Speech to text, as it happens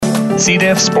C.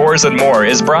 diff, spores, and more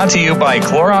is brought to you by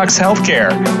Clorox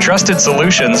Healthcare, trusted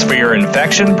solutions for your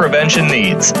infection prevention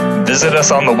needs. Visit us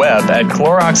on the web at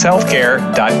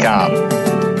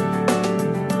CloroxHealthcare.com.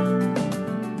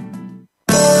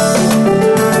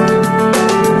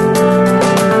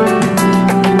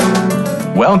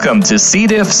 Welcome to C.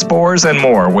 diff, spores, and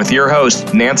more with your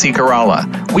host, Nancy Caralla.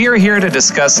 We are here to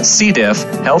discuss C. diff,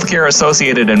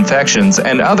 healthcare-associated infections,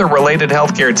 and other related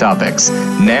healthcare topics.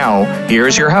 Now,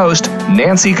 here's your host,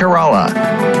 Nancy Caralla.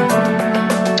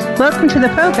 Welcome to the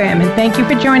program, and thank you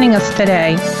for joining us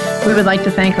today. We would like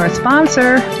to thank our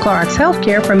sponsor, Clorox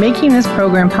Healthcare, for making this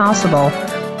program possible.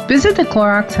 Visit the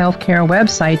Clorox Healthcare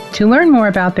website to learn more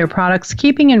about their products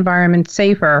keeping environments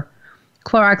safer.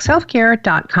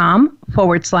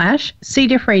 CloroxHealthcare.com/C.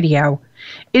 diff radio.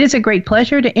 It is a great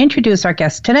pleasure to introduce our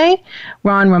guest today,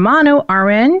 Ron Romano,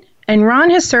 RN, and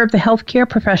Ron has served the healthcare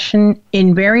profession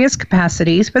in various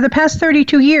capacities for the past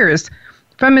 32 years,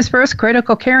 from his first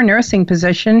critical care nursing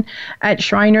position at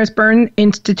Shriners Burn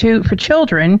Institute for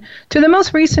Children to the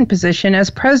most recent position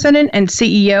as president and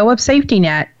CEO of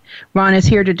SafetyNet. Ron is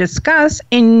here to discuss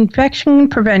infection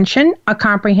prevention, a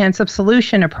comprehensive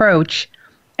solution approach.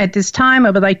 At this time, I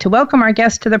would like to welcome our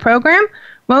guest to the program.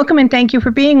 Welcome and thank you for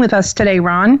being with us today,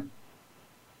 Ron.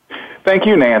 Thank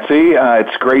you, Nancy.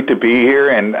 It's great to be here,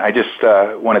 and I just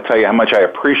want to tell you how much I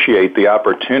appreciate the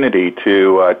opportunity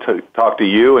to talk to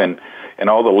you and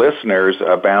all the listeners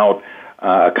about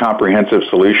a comprehensive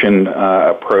solution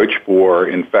approach for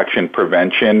infection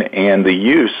prevention and the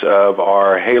use of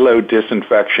our Halo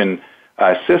disinfection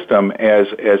system as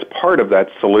part of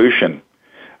that solution.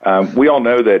 We all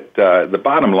know that the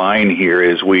bottom line here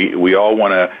is we all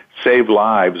want to save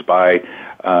lives by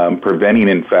preventing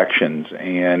infections,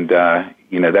 and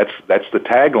that's the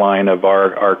tagline of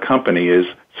our company is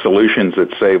solutions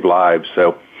that save lives.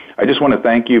 So I just want to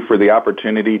thank you for the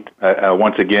opportunity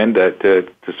once again to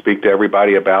speak to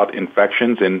everybody about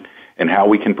infections and how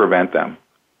we can prevent them.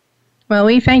 Well,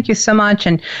 we thank you so much,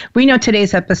 and we know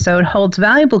today's episode holds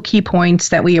valuable key points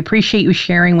that we appreciate you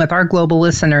sharing with our global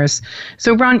listeners.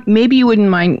 So, Ron, maybe you wouldn't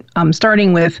mind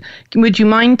starting with, would you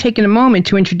mind taking a moment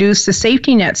to introduce the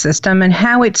SafetyNet system and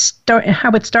how it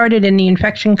started in the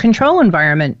infection control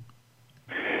environment?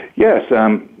 Yes,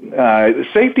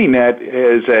 SafetyNet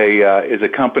is a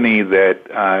company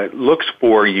that looks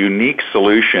for unique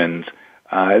solutions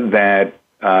that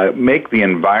make the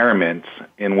environments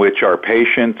in which our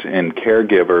patients and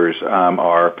caregivers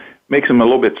makes them a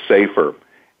little bit safer.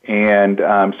 And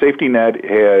SafetyNet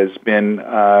has been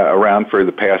around for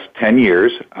the past 10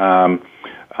 years. And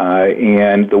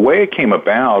the way it came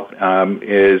about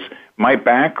is my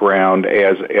background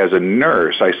as a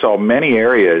nurse. I saw many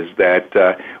areas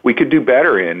that we could do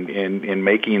better in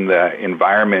making the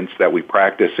environments that we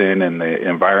practice in and the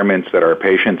environments that our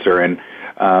patients are in.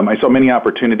 I saw many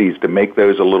opportunities to make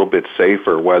those a little bit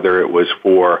safer, whether it was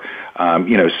for,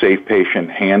 safe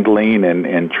patient handling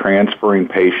and transferring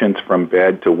patients from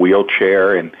bed to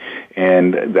wheelchair and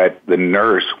that the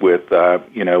nurse with,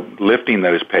 lifting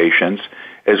those patients,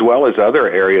 as well as other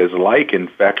areas like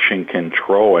infection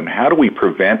control and how do we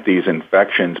prevent these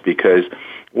infections, because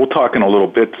we'll talk in a little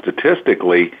bit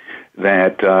statistically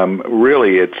that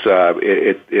really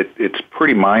it's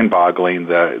pretty mind-boggling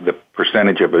the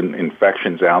percentage of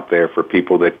infections out there for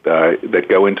people that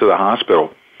go into the hospital.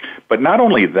 But not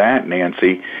only that,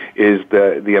 Nancy, is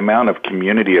the amount of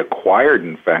community-acquired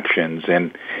infections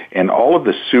and all of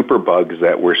the superbugs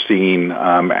that we're seeing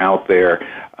out there,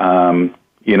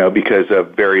 because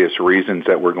of various reasons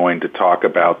that we're going to talk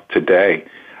about today.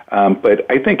 But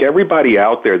I think everybody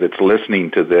out there that's listening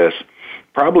to this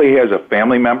probably has a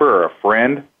family member or a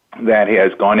friend that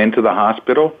has gone into the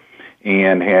hospital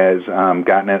and has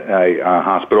gotten a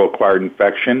hospital-acquired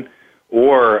infection,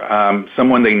 or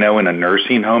someone they know in a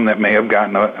nursing home that may have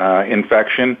gotten an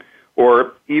infection,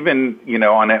 or even,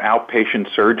 on an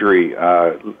outpatient surgery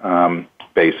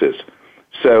basis.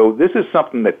 So this is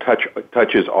something that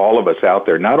touches all of us out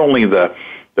there, not only the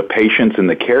patients and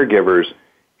the caregivers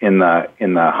in the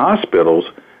hospitals,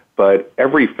 but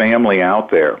every family out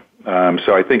there.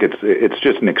 So I think it's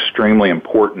just an extremely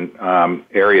important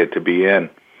area to be in.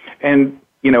 And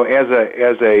as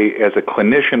a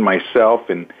clinician myself,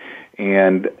 and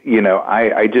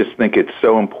I just think it's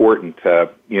so important to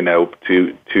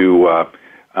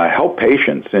help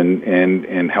patients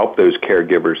and help those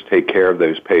caregivers take care of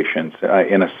those patients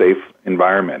in a safe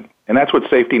environment, and that's what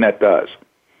SafetyNet does.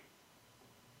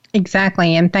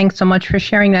 Exactly, and thanks so much for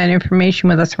sharing that information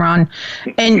with us, Ron.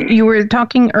 And you were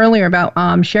talking earlier about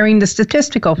sharing the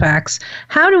statistical facts.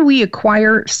 How do we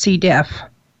acquire C. diff?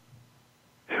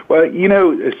 Well,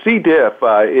 C. diff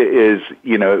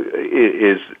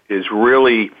is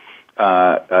really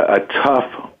a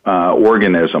tough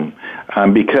organism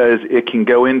because it can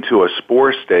go into a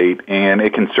spore state and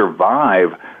it can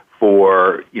survive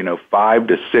for 5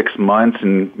 to 6 months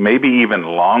and maybe even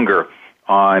longer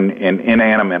on an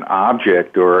inanimate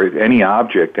object or any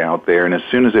object out there. And as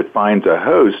soon as it finds a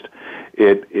host,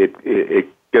 it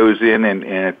goes in and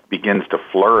it begins to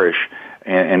flourish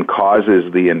and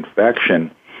causes the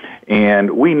infection.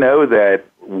 And we know that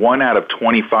one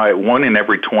in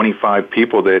every 25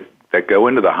 people that go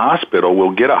into the hospital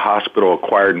will get a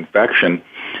hospital-acquired infection,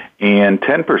 and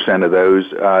 10% of those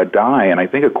die. And I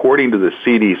think according to the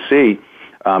CDC,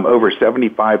 over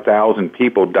 75,000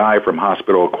 people die from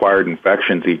hospital-acquired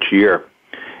infections each year.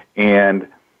 And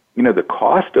the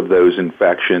cost of those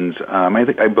infections,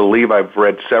 I believe I've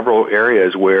read several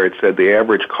areas where it said the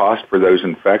average cost for those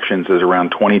infections is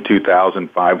around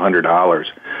 $22,500.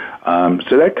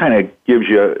 So that kind of gives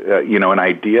you, an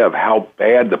idea of how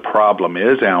bad the problem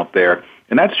is out there.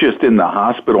 And that's just in the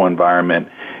hospital environment.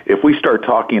 If we start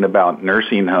talking about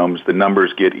nursing homes, the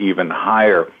numbers get even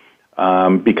higher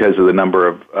because of the number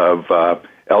of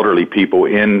elderly people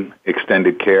in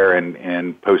extended care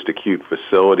and post-acute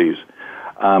facilities.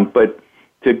 But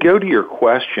to go to your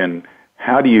question,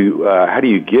 how do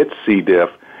you get C. diff?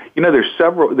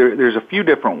 There's a few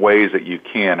different ways that you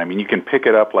can. I mean, you can pick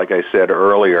it up, like I said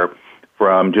earlier,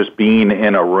 from just being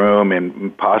in a room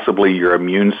and possibly your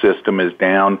immune system is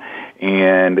down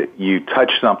and you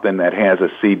touch something that has a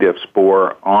C. diff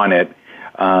spore on it,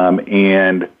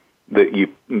 and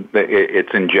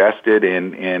it's ingested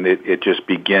and it just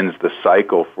begins the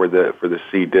cycle for the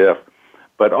C. diff.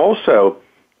 But also,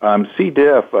 C.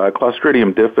 diff,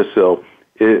 Clostridium difficile,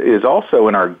 is also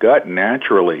in our gut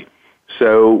naturally.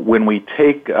 So when we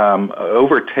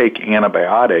overtake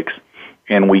antibiotics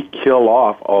and we kill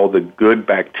off all the good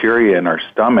bacteria in our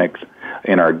stomachs,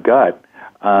 in our gut,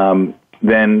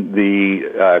 then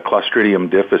the Clostridium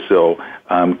difficile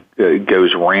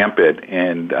goes rampant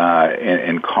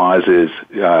and causes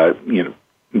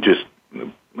just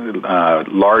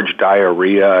large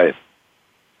diarrhea,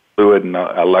 fluid and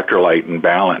electrolyte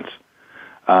imbalance.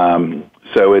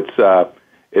 So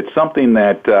it's something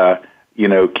that you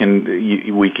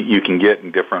can get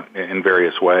in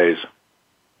various ways.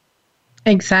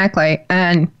 Exactly,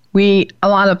 and a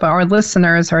lot of our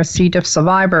listeners are C. diff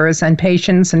survivors and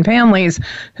patients and families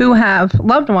who have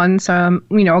loved ones,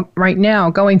 right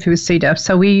now going through C. diff.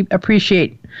 So we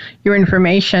appreciate your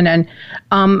information. And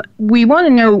we want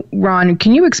to know, Ron,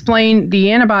 can you explain the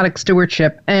antibiotic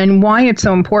stewardship and why it's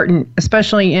so important,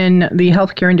 especially in the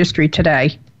healthcare industry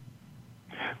today?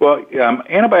 Well,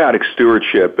 antibiotic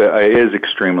stewardship is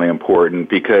extremely important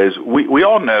because we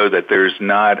all know that there's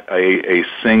not a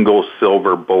single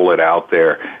silver bullet out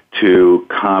there to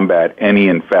combat any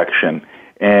infection.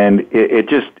 And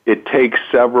it takes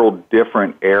several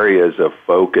different areas of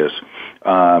focus.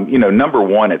 Number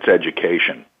one, it's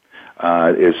education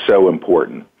is so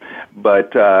important.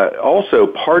 But also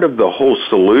part of the whole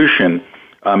solution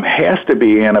has to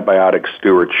be antibiotic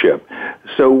stewardship.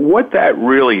 So what that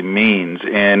really means,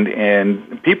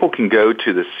 and people can go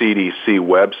to the CDC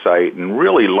website and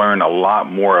really learn a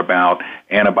lot more about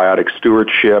antibiotic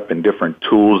stewardship and different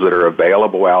tools that are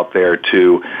available out there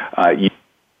to use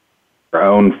in our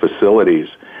own facilities.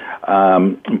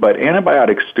 But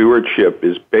antibiotic stewardship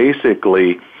is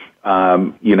basically,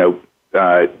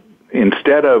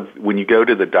 instead of when you go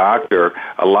to the doctor,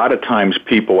 a lot of times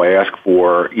people ask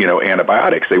for,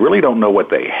 antibiotics. They really don't know what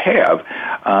they have.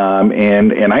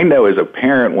 And I know as a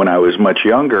parent when I was much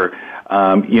younger,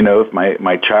 if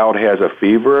my child has a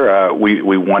fever,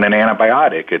 we want an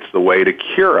antibiotic. It's the way to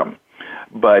cure them.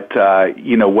 But,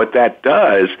 what that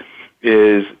does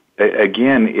is,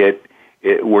 again,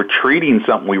 we're treating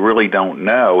something we really don't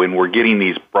know, and we're getting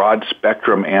these broad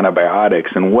spectrum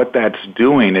antibiotics. And what that's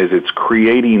doing is it's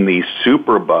creating these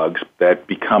superbugs that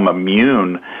become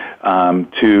immune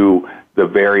to the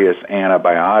various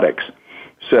antibiotics.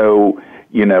 So,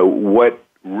 what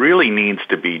really needs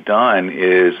to be done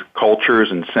is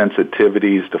cultures and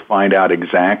sensitivities to find out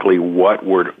exactly what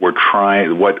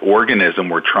what organism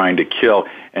we're trying to kill,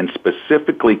 and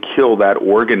specifically kill that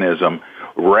organism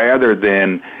rather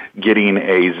than getting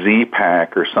a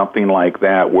Z-Pack or something like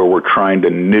that where we're trying to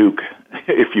nuke,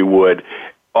 if you would,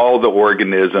 all the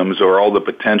organisms or all the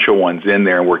potential ones in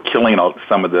there, and we're killing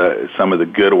some of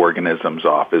the good organisms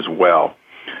off as well.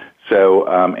 So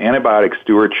antibiotic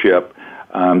stewardship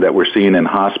that we're seeing in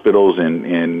hospitals and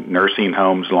in nursing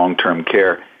homes, long-term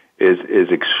care, is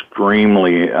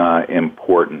extremely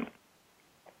important.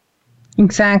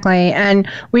 Exactly. And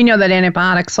we know that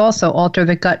antibiotics also alter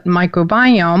the gut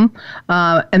microbiome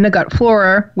and the gut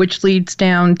flora, which leads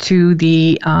down to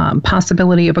the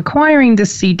possibility of acquiring the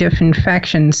C. diff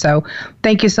infection. So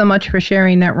thank you so much for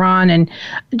sharing that, Ron. And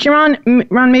Ron,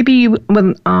 maybe you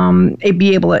will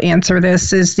be able to answer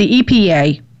this. Is the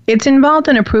EPA, it's involved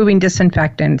in approving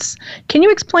disinfectants. Can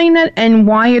you explain that and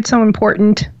why it's so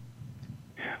important?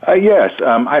 Yes,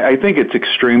 I think it's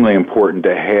extremely important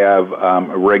to have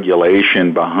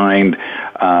regulation behind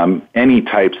any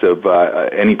types of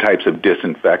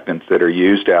disinfectants that are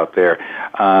used out there,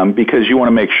 because you want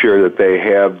to make sure that they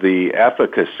have the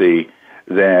efficacy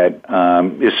that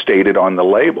is stated on the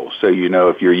label. So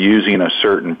if you're using a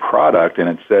certain product and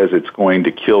it says it's going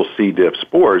to kill C. diff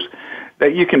spores,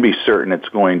 that you can be certain it's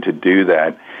going to do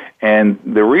that. And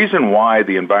the reason why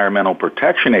the Environmental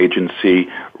Protection Agency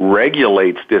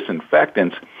regulates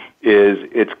disinfectants is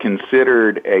it's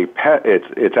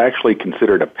actually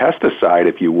considered a pesticide,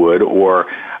 if you would,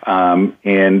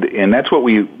 and that's what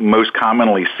we most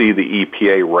commonly see the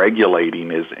EPA regulating,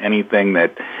 is anything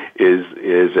that is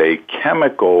a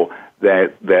chemical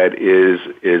that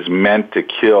is meant to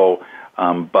kill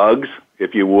bugs,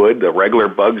 if you would, the regular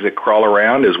bugs that crawl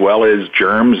around, as well as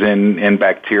germs and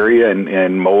bacteria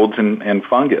and molds and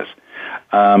fungus.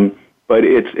 But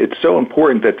it's so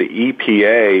important that the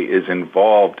EPA is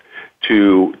involved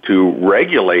to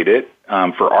regulate it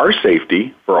for our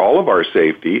safety, for all of our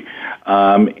safety,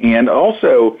 and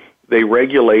also they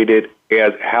regulate it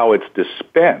as how it's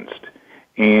dispensed,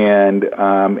 and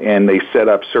they set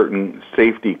up certain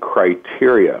safety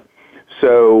criteria.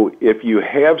 So if you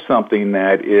have something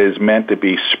that is meant to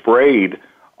be sprayed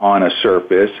on a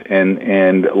surface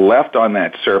and left on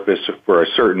that surface for a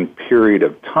certain period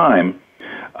of time,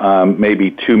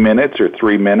 maybe 2 minutes or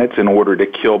 3 minutes in order to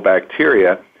kill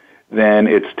bacteria, then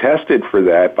it's tested for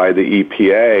that by the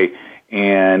EPA,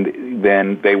 and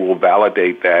then they will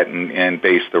validate that and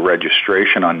base the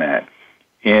registration on that.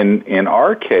 In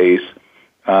our case,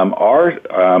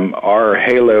 our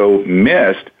Halo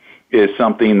Mist is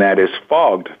something that is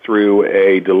fogged through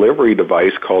a delivery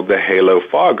device called the Halo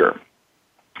Fogger.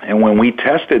 And when we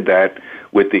tested that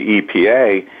with the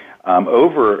EPA,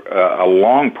 over a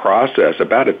long process,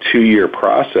 about a 2-year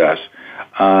process,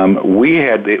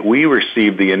 we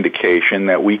received the indication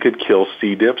that we could kill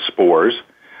C. diff spores,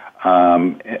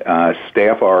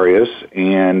 Staph aureus,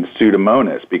 and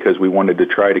Pseudomonas, because we wanted to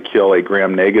try to kill a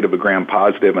gram-negative, a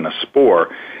gram-positive, and a spore.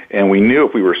 And we knew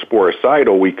if we were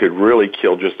sporicidal, we could really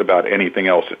kill just about anything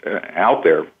else out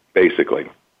there, basically.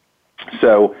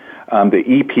 So the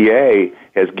EPA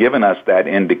has given us that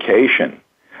indication.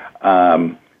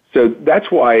 So that's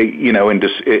why,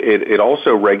 it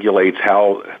also regulates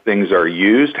how things are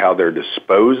used, how they're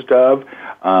disposed of,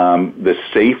 the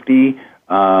safety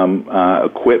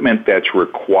equipment that's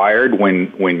required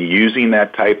when using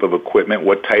that type of equipment.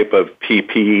 What type of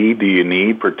PPE do you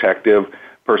need,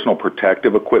 personal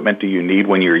protective equipment do you need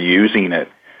when you're using it?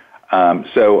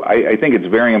 So I think it's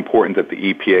very important that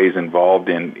the EPA is involved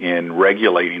in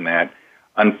regulating that.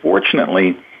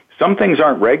 Unfortunately, some things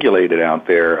aren't regulated out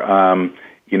there.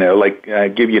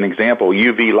 Give you an example,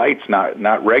 UV light's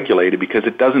not regulated because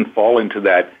it doesn't fall into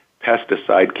that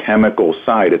pesticide chemical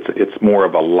side. It's more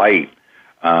of a light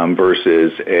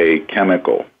versus a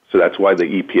chemical. So that's why the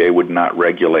EPA would not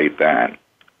regulate that.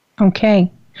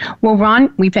 Okay. Well,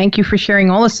 Ron, we thank you for sharing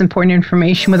all this important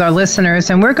information with our listeners,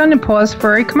 and we're going to pause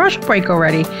for a commercial break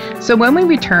already. So when we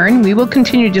return, we will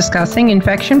continue discussing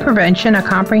infection prevention, a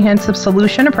comprehensive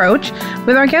solution approach,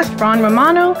 with our guest, Ron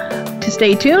Romano. To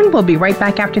stay tuned, we'll be right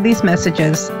back after these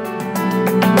messages.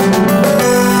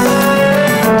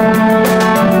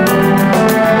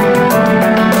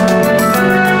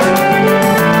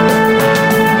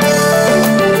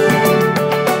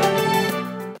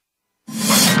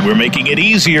 We're making it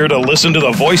easier to listen to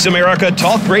the Voice America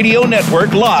Talk Radio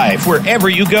Network live wherever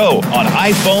you go on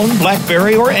iPhone,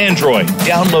 BlackBerry, or Android.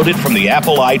 Download it from the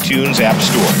Apple iTunes App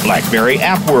Store, BlackBerry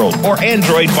App World, or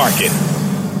Android Market.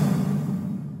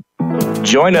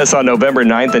 Join us on November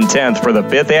 9th and 10th for the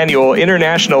 5th Annual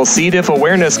International C. diff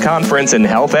Awareness Conference and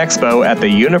Health Expo at the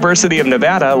University of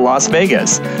Nevada, Las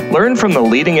Vegas. Learn from the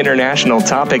leading international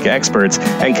topic experts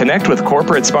and connect with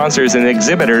corporate sponsors and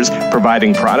exhibitors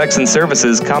providing products and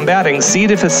services combating C.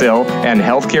 difficile and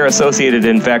healthcare-associated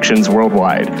infections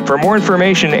worldwide. For more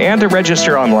information and to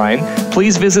register online,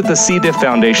 please visit the C. diff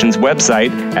Foundation's website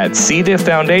at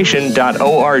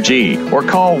cdifffoundation.org or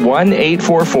call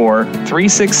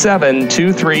 1-844-367-2343.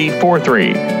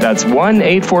 That's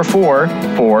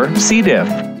 1-844-4-C. diff.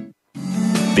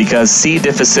 Because C.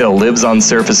 difficile lives on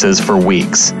surfaces for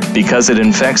weeks. Because it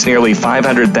infects nearly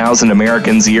 500,000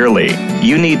 Americans yearly.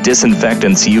 You need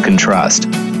disinfectants you can trust.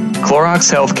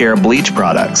 Clorox Healthcare bleach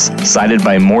products, cited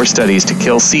by more studies to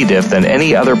kill C. diff than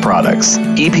any other products.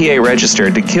 EPA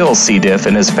registered to kill C. diff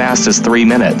in as fast as 3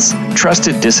 minutes.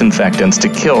 Trusted disinfectants to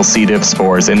kill C. diff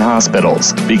spores in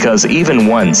hospitals, because even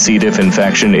one C. diff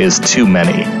infection is too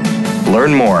many.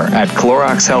 Learn more at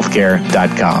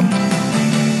CloroxHealthcare.com.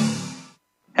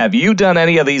 Have you done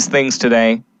any of these things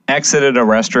today? Exited a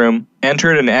restroom,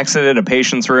 entered and exited a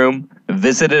patient's room,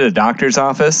 visited a doctor's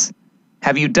office?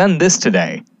 Have you done this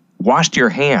today? Washed your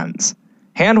hands.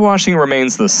 Hand washing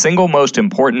remains the single most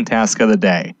important task of the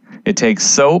day. It takes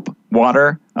soap,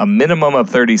 water, a minimum of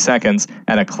 30 seconds,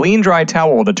 and a clean, dry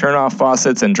towel to turn off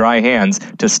faucets and dry hands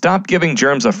to stop giving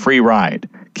germs a free ride.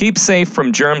 Keep safe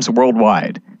from germs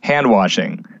worldwide. Hand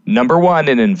washing, #1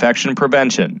 in infection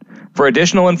prevention. For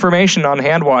additional information on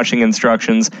hand washing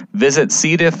instructions, visit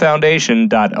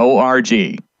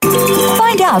cdifffoundation.org.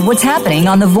 Find out what's happening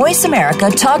on the Voice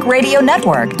America Talk Radio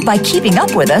Network by keeping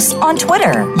up with us on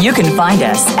Twitter. You can find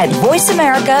us at Voice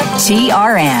America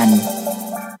TRN.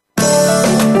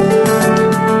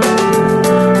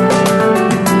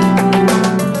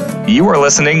 You are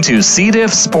listening to C.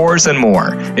 diff, spores, and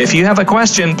more. If you have a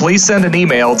question, please send an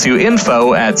email to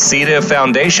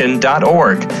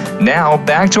info@cdifffoundation.org. Now,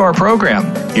 back to our program.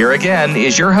 Here again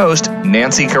is your host,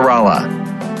 Nancy Caralla.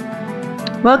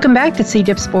 Welcome back to C.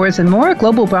 diff, spores, and more,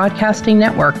 Global Broadcasting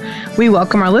Network. We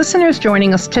welcome our listeners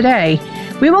joining us today.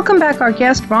 We welcome back our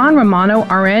guest, Ron Romano,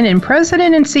 RN, and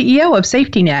President and CEO of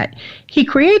SafetyNet. He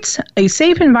creates a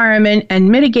safe environment, and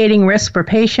mitigating risk for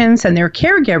patients and their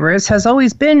caregivers has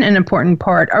always been an important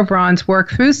part of Ron's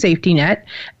work through SafetyNet,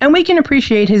 and we can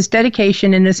appreciate his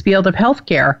dedication in this field of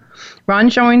healthcare. Ron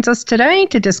joins us today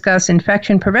to discuss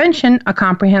infection prevention, a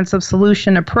comprehensive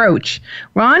solution approach.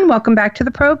 Ron, welcome back to the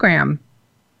program.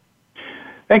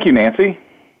 Thank you, Nancy.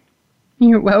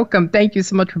 You're welcome. Thank you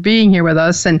so much for being here with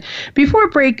us. And before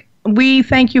break, we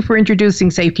thank you for introducing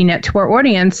SafetyNet to our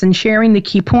audience and sharing the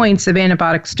key points of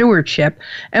antibiotic stewardship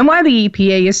and why the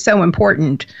EPA is so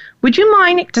important. Would you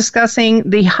mind discussing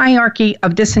the hierarchy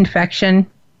of disinfection?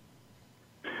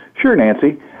 Sure,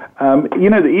 Nancy.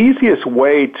 The easiest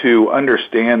way to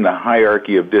understand the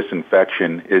hierarchy of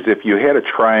disinfection is if you had a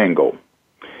triangle,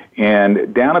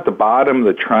 and down at the bottom of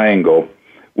the triangle,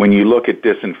 when you look at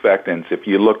disinfectants, if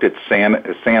you looked at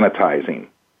sanitizing,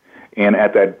 and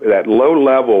at that low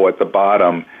level at the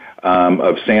bottom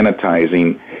of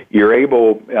sanitizing, you're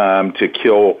able to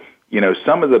kill,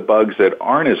 some of the bugs that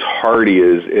aren't as hardy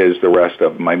as the rest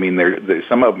of them. I mean,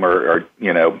 some of them are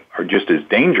just as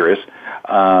dangerous,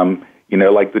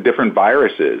 like the different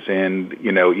viruses, and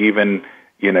even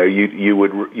you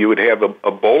would have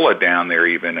Ebola down there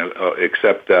even,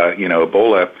 except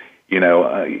Ebola.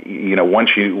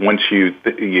 Once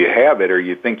you have it or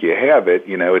you think you have it,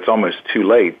 it's almost too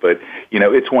late. But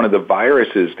it's one of the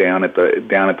viruses down at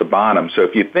the bottom. So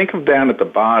if you think of down at the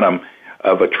bottom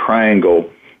of a triangle,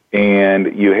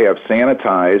 and you have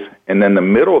sanitize, and then the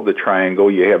middle of the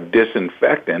triangle you have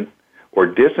disinfectant or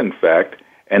disinfect,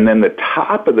 and then the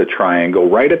top of the triangle,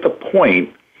 right at the point,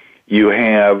 you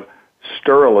have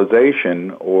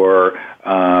sterilization or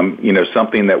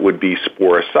something that would be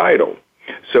sporicidal.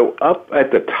 So up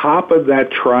at the top of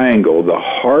that triangle, the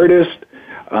hardest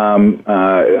germ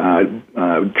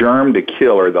to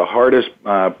kill, or the hardest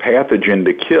pathogen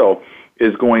to kill,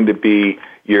 is going to be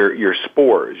your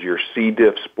spores, your C.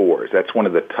 diff spores. That's one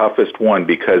of the toughest one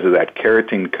because of that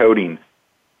keratin coating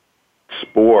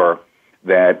spore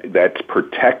that's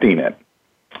protecting it.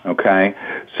 Okay,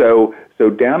 so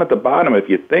down at the bottom, if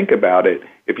you think about it,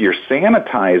 if you're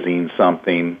sanitizing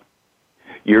something,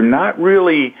 you're not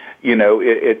really,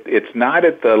 it's not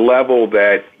at the level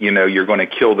that, you're going to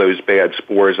kill those bad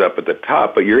spores up at the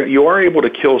top, but you are able to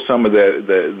kill some of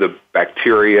the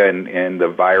bacteria and the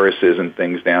viruses and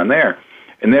things down there.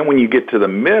 And then when you get to the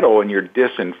middle and you're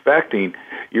disinfecting,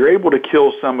 you're able to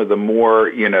kill some of the more,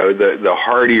 the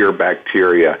hardier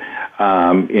bacteria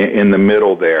in the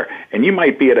middle there. And you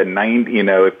might be at a 90,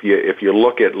 if you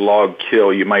look at log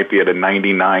kill, you might be at a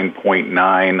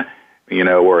 99.9,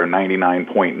 or a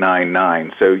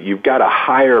 99.99. So you've got a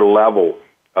higher level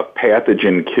of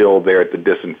pathogen kill there at the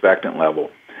disinfectant level.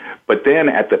 But then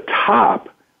at the top,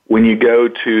 when you go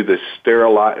to the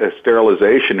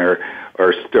sterilization or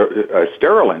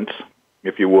sterilants,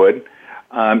 if you would,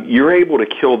 you're able to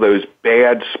kill those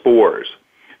bad spores.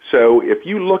 So if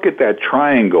you look at that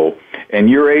triangle and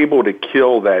you're able to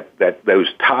kill those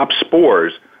top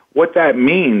spores, what that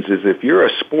means is if you're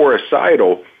a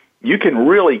sporicidal, you can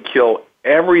really kill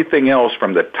everything else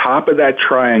from the top of that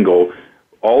triangle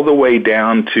all the way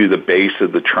down to the base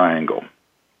of the triangle.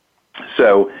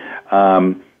 So,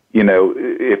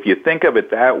 if you think of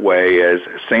it that way as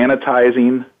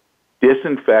sanitizing,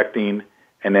 disinfecting,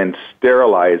 and then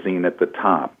sterilizing at the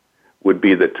top would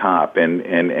be the top. And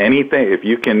anything, if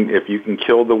you can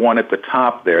kill the one at the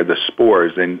top there, the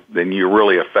spores, then you're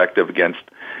really effective against,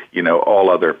 all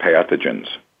other pathogens.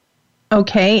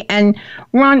 Okay. And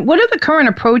Ron, what are the current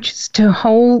approaches to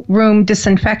whole room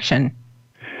disinfection?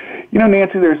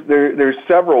 Nancy, there's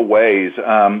several ways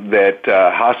that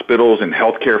hospitals and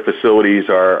healthcare facilities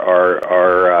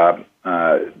are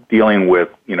dealing with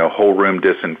whole room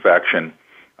disinfection,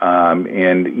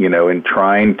 in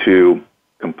trying to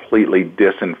completely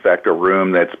disinfect a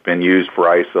room that's been used for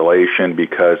isolation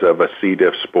because of a C.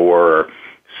 diff spore or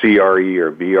CRE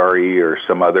or VRE or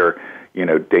some other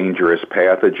dangerous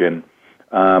pathogen.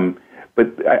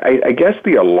 But I guess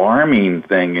the alarming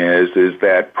thing is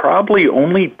that probably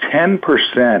only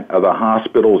 10% of the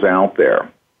hospitals out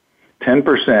there,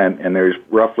 10%, and there's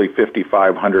roughly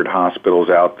 5,500 hospitals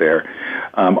out there,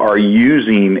 are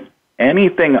using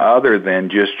anything other than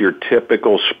just your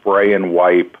typical spray and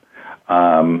wipe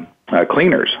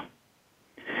cleaners.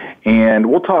 And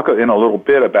we'll talk in a little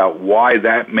bit about why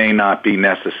that may not be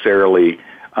necessarily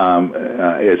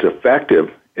as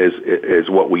effective as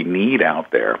what we need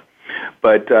out there.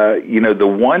 But, the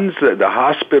ones, the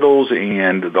hospitals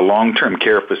and the long-term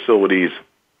care facilities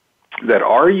that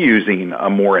are using a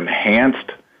more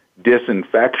enhanced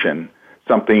disinfection,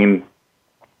 something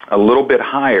a little bit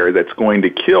higher that's going to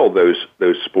kill those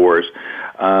spores,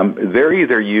 they're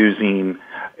either using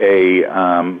a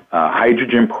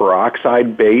hydrogen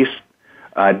peroxide-based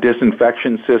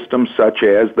disinfection system, such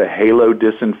as the Halo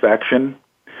disinfection,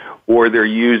 or they're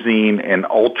using an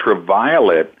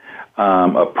ultraviolet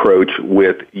approach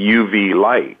with UV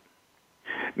light.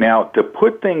 Now, to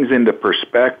put things into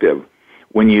perspective,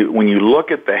 when you look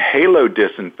at the Halo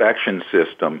disinfection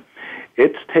system,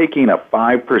 it's taking a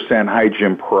 5%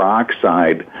 hydrogen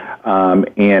peroxide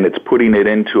and it's putting it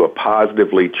into a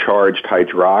positively charged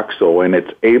hydroxyl, and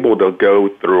it's able to go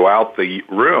throughout the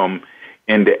room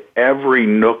into every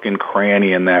nook and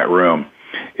cranny in that room.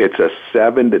 It's a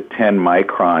 7 to 10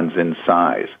 microns in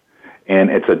size.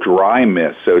 And it's a dry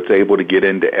mist, so it's able to get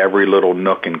into every little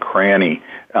nook and cranny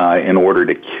in order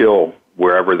to kill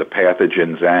wherever the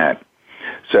pathogen's at.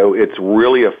 So it's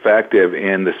really effective,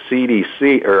 and the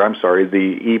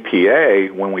the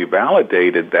EPA, when we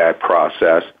validated that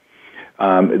process,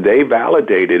 they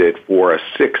validated it for a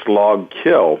 6-log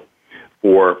kill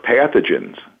for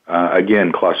pathogens.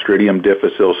 Again, Clostridium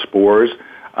difficile spores,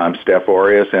 Staph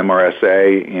aureus,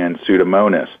 MRSA, and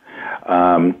Pseudomonas.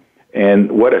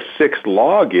 And what a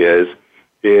 6-log is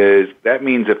that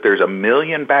means if there's 1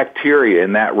 million bacteria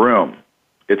in that room,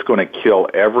 it's going to kill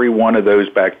every one of those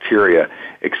bacteria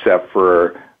except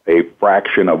for a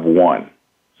fraction of one.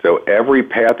 So every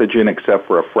pathogen except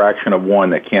for a fraction of one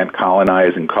that can't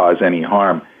colonize and cause any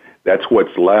harm, that's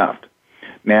what's left.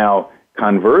 Now,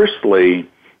 conversely,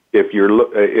 if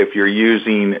you're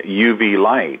using UV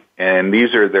light, and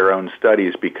these are their own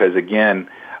studies because, again,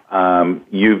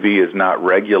 UV is not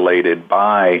regulated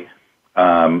by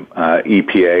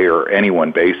EPA or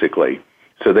anyone, basically.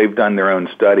 So they've done their own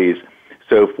studies.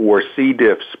 So for C.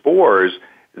 diff spores,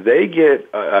 they get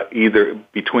either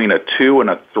between a 2 and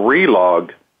a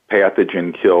 3-log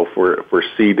pathogen kill for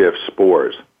C. diff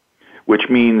spores, which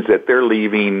means that they're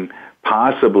leaving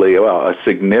possibly a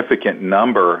significant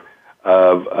number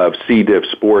of C. diff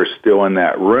spores still in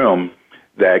that room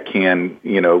that can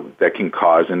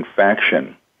cause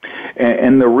infection.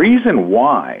 And the reason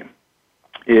why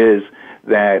is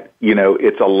that,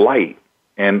 it's a light.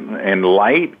 And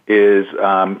light is,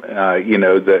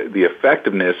 the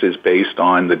effectiveness is based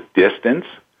on the distance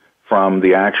from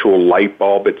the actual light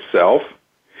bulb itself.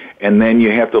 And then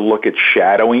you have to look at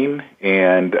shadowing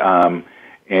and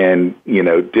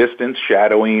distance,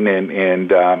 shadowing,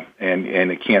 and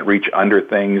it can't reach under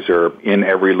things or in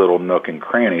every little nook and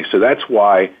cranny. So that's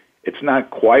why it's not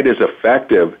quite as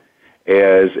effective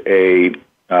as a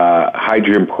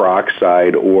hydrogen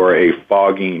peroxide or a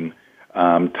fogging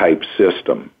type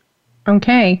system.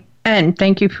 Okay. And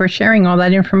thank you for sharing all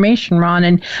that information, Ron.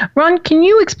 And Ron, can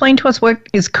you explain to us what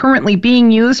is currently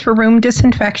being used for room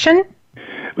disinfection?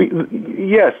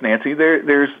 Yes, Nancy.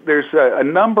 There's a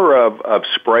number of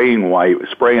spray and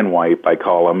wipe, I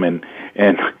call them, and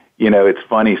it's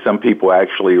funny. Some people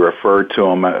actually refer to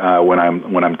them when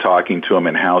I'm talking to them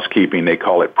in housekeeping. They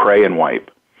call it pray and wipe,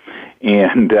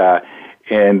 and I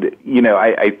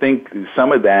think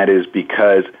some of that is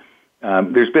because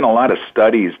there's been a lot of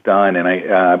studies done, and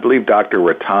I believe Dr.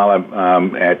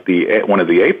 Ratala at one of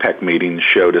the APEC meetings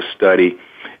showed a study,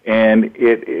 and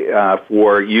it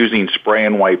for using spray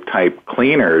and wipe type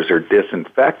cleaners or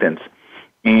disinfectants,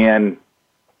 and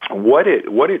what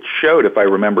it showed, if I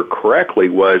remember correctly,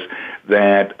 was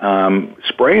that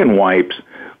spray and wipes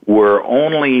were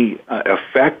only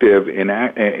effective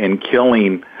in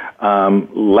killing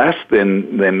less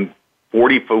than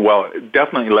 40, well,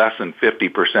 definitely less than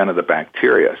 50% of the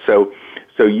bacteria. So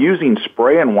using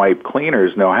spray and wipe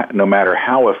cleaners, no matter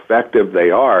how effective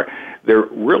they are, they're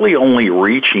really only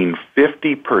reaching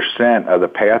 50% of the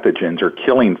pathogens or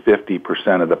killing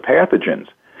 50% of the pathogens.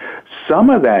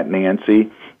 Some of that, Nancy,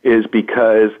 is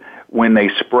because when they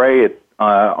spray it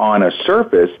on a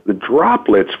surface, the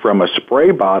droplets from a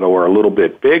spray bottle are a little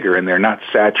bit bigger and they're not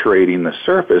saturating the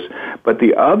surface. But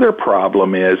the other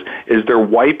problem is they're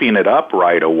wiping it up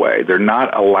right away. They're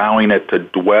not allowing it to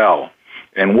dwell.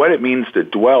 And what it means to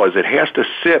dwell is it has to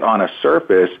sit on a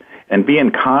surface and be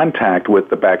in contact with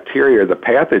the bacteria or the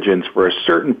pathogens for a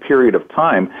certain period of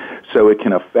time so it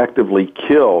can effectively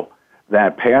kill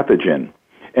that pathogen.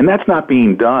 And that's not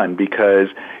being done because,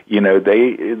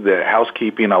 the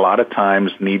housekeeping a lot of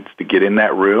times needs to get in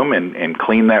that room and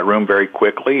clean that room very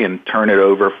quickly and turn it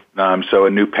over so a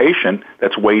new patient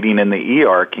that's waiting in the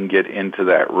ER can get into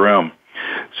that room.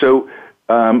 So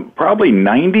probably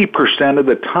 90% of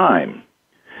the time,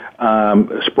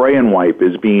 spray and wipe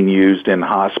is being used in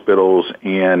hospitals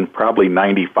and probably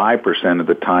 95% of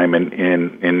the time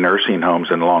in nursing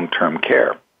homes and long-term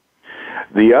care.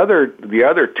 The other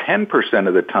 10%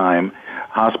 of the time,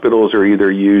 hospitals are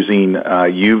either using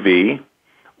UV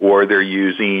or they're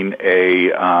using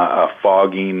a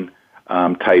fogging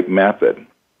type method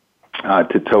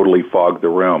to totally fog the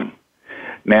room.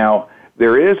 Now,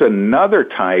 there is another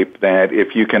type that,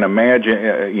 if you can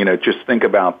imagine, just think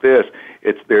about this.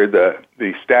 They're the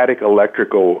static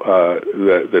electrical,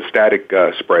 the static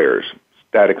sprayers,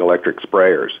 static electric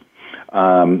sprayers.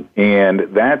 And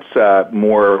that's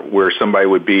more where somebody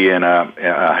would be in a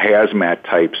hazmat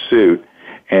type suit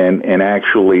and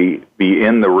actually be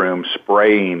in the room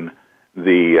spraying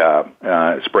the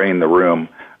room.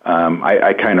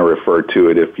 I kind of refer to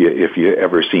it if you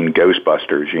ever seen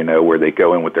Ghostbusters, where they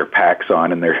go in with their packs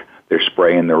on and they're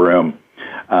spraying the room.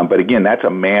 But again, that's a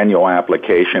manual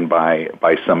application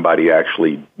by somebody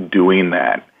actually doing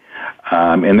that.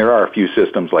 And there are a few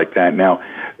systems like that. Now,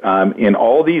 in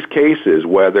all these cases,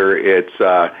 whether it's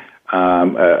a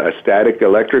static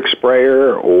electric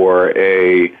sprayer or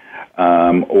a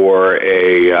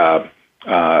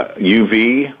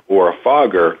UV or a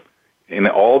fogger, in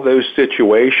all those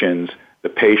situations, the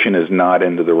patient is not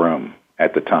into the room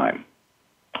at the time.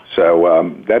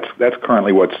 So that's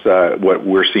currently what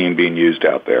we're seeing being used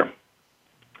out there.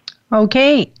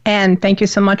 Okay, and thank you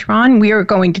so much, Ron. We are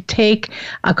going to take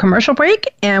a commercial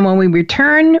break, and when we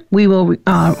return, we'll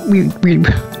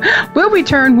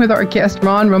return with our guest,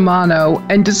 Ron Romano,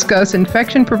 and discuss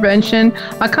infection prevention,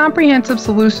 a comprehensive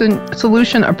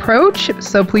solution approach.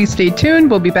 So please stay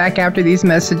tuned. We'll be back after these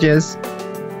messages.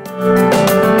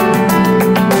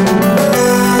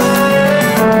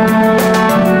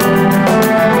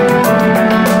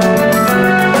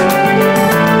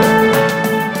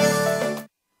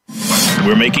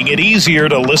 We're making it easier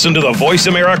to listen to the Voice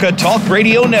America Talk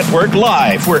Radio Network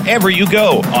live wherever you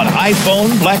go on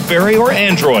iPhone, BlackBerry, or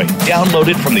Android. Download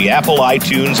it from the Apple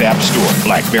iTunes App Store,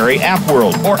 BlackBerry App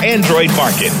World, or Android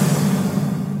Market.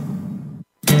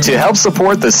 To help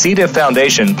support the C. diff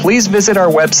Foundation, please visit our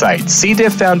website,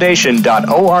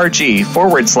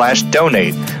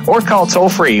 cdifffoundation.org/donate, or call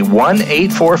toll-free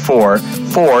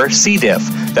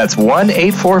 1-844-4-C-DIFF. That's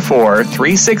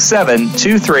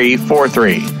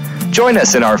 1-844-367-2343. Join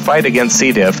us in our fight against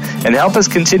C. diff and help us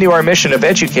continue our mission of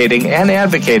educating and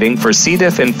advocating for C.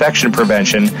 diff infection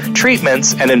prevention,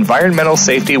 treatments, and environmental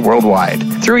safety worldwide.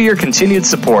 Through your continued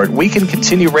support, we can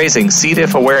continue raising C.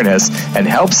 diff awareness and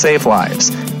help save lives.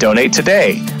 Donate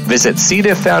today. Visit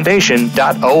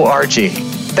cdifffoundation.org.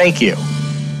 Thank you.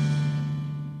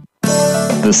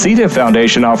 The C. diff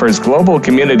Foundation offers global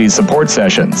community support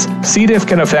sessions. C. diff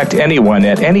can affect anyone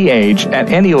at any age,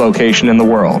 at any location in the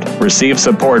world. Receive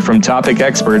support from topic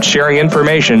experts sharing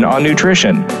information on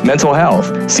nutrition, mental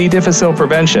health, C. difficile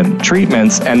prevention,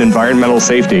 treatments, and environmental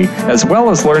safety, as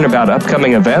well as learn about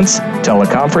upcoming events,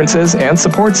 teleconferences, and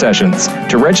support sessions.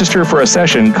 To register for a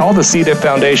session, call the C. diff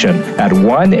Foundation at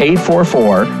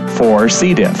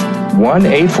 1-844-4-C-DIFF.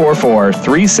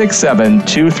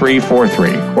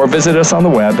 1-844-367-2343, or visit us on the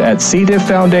web at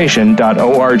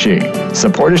cdifffoundation.org.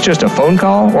 Support is just a phone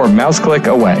call or mouse click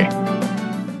away.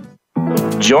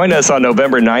 Join us on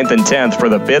November 9th and 10th for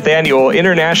the 5th Annual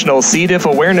International C. diff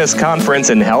Awareness Conference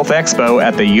and Health Expo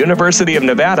at the University of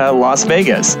Nevada, Las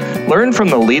Vegas. Learn from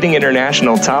the leading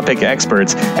international topic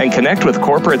experts and connect with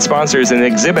corporate sponsors and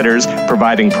exhibitors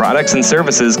providing products and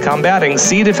services combating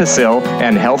C. difficile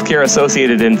and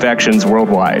healthcare-associated infections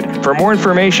worldwide. For more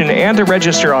information and to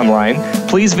register online,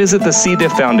 please visit the C.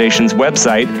 diff Foundation's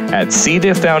website at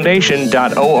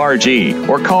cdifffoundation.org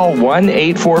or call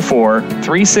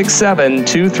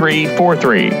 1-844-367-2343.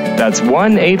 That's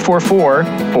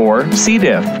 1-844-4-C.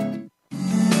 diff.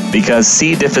 Because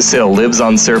C. difficile lives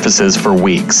on surfaces for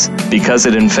weeks, because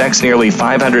it infects nearly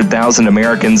 500,000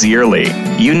 Americans yearly,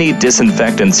 you need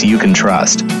disinfectants you can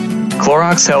trust.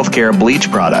 Clorox Healthcare bleach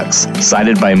products,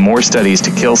 cited by more studies to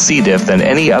kill C. diff than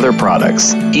any other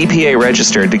products. EPA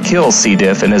registered to kill C.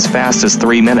 diff in as fast as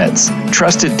 3 minutes.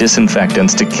 Trusted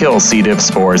disinfectants to kill C. diff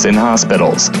spores in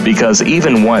hospitals, because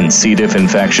even one C. diff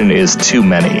infection is too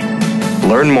many.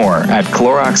 Learn more at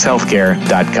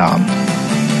CloroxHealthcare.com.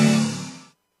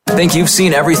 Think you've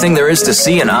seen everything there is to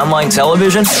see in online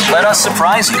television? Let us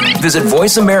surprise you. Visit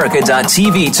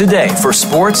VoiceAmerica.tv today for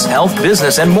sports, health,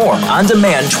 business, and more on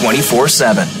demand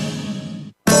 24/7.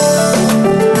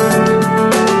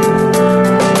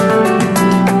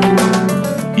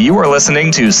 You are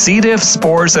listening to C. diff,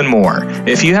 spores, and more.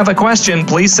 If you have a question,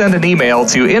 please send an email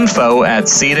to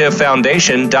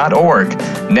info@cdifffoundation.org.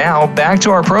 Now, back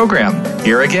to our program.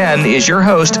 Here again is your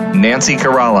host, Nancy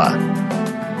Caralla.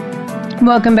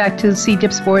 Welcome back to C.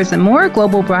 diff, spores, and more,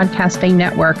 Global Broadcasting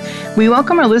Network. We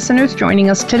welcome our listeners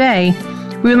joining us today.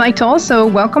 We would like to also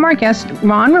welcome our guest,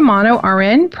 Ron Romano,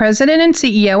 RN, President and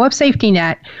CEO of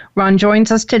SafetyNet. Ron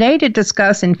joins us today to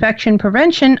discuss infection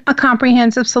prevention, a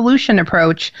comprehensive solution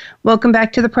approach. Welcome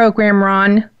back to the program,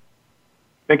 Ron.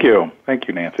 Thank you. Thank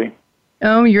you, Nancy.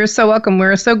 Oh, you're so welcome.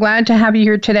 We're so glad to have you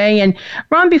here today. And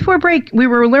Ron, before break, we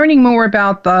were learning more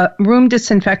about the room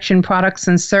disinfection products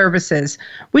and services.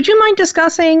 Would you mind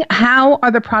discussing how are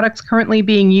the products currently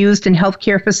being used in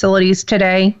healthcare facilities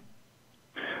today?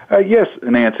 Yes,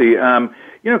 Nancy.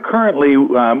 Currently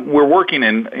we're working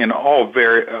in all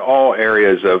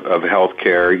areas of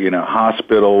healthcare.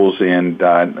 Hospitals and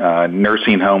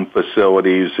nursing home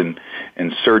facilities and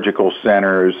surgical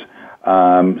centers.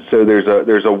 So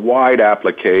there's a wide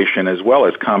application, as well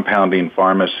as compounding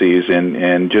pharmacies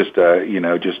and just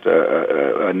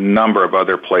a number of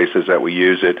other places that we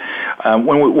use it.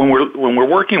 When we're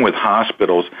working with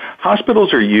hospitals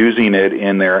are using it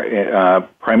in their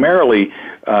primarily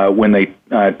when they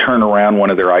turn around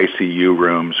one of their ICU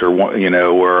rooms, or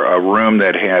a room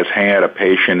that has had a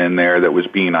patient in there that was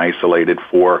being isolated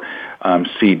for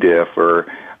C. diff or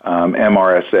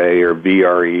MRSA or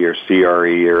VRE or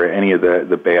CRE or any of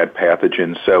the bad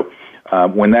pathogens. So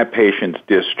when that patient's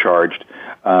discharged,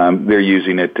 they're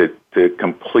using it to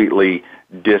completely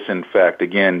disinfect,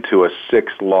 again, to a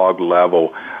 6-log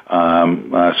level,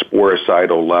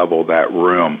 sporicidal level, that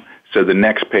room. So the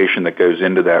next patient that goes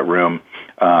into that room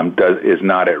is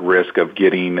not at risk of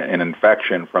getting an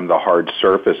infection from the hard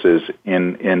surfaces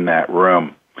in that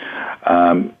room.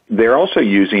 They're also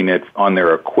using it on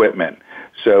their equipment.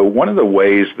 So one of the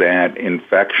ways that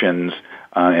infections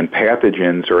and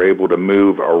pathogens are able to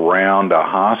move around a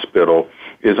hospital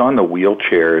is on the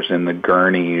wheelchairs and the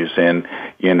gurneys and,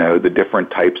 the different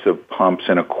types of pumps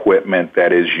and equipment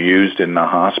that is used in the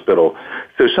hospital.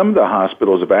 So some of the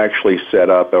hospitals have actually set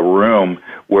up a room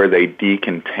where they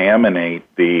decontaminate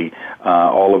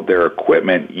all of their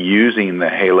equipment using the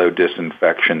Halo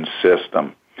disinfection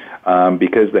system.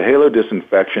 Because the Halo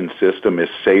disinfection system is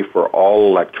safe for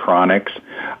all electronics.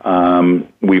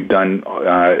 We've done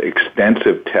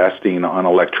extensive testing on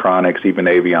electronics, even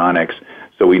avionics,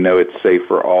 so we know it's safe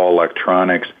for all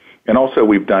electronics. And also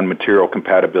we've done material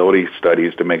compatibility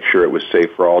studies to make sure it was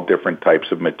safe for all different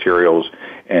types of materials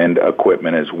and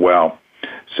equipment as well.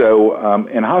 So,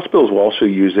 and hospitals will also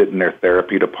use it in their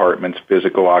therapy departments,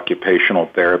 physical occupational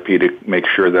therapy, to make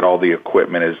sure that all the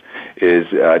equipment is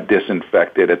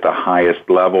disinfected at the highest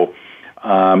level.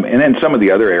 And then some of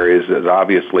the other areas is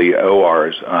obviously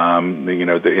ORs, in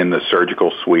the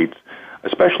surgical suites,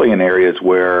 especially in areas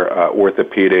where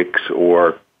orthopedics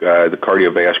or the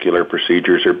cardiovascular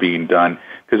procedures are being done,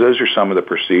 because those are some of the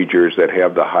procedures that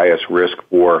have the highest risk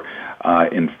for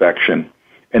infection.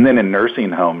 And then in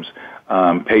nursing homes,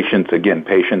 patients'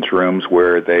 rooms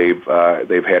where they've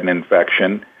had an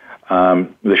infection.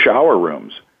 The shower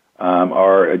rooms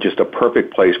are just a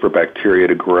perfect place for bacteria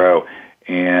to grow,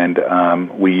 and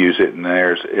we use it in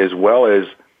theirs, as well as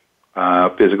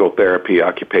physical therapy,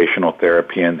 occupational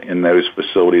therapy in those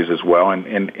facilities as well,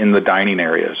 and in the dining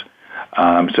areas.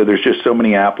 So there's just so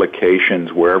many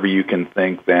applications wherever you can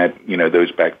think that,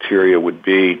 those bacteria would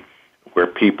be, where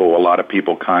a lot of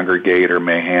people congregate or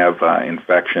may have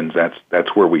infections.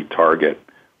 That's where we target.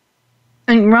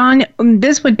 And Ron,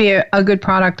 this would be a good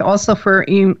product also for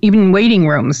even waiting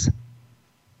rooms.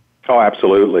 Oh,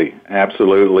 absolutely.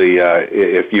 Absolutely.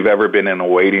 If you've ever been in a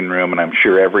waiting room, and I'm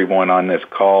sure everyone on this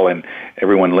call and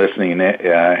everyone listening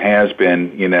has been,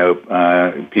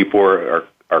 people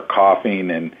are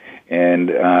coughing and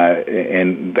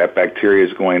that bacteria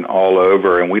is going all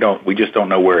over, and we just don't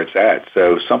know where it's at.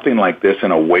 So something like this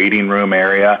in a waiting room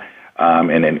area,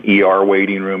 in an ER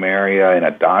waiting room area, in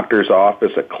a doctor's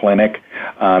office, a clinic,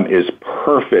 is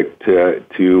perfect to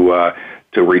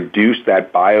reduce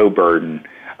that bioburden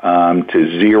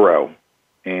to zero,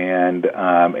 and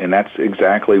that's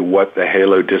exactly what the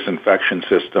Halo disinfection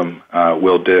system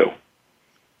will do.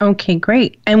 Okay,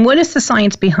 great. And what is the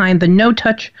science behind the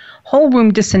no-touch whole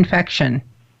room disinfection?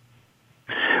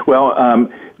 Well,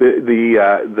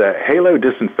 the Halo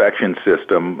disinfection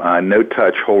system,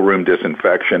 no-touch whole room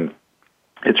disinfection,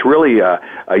 it's really a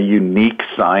unique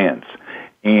science.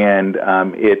 And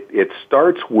it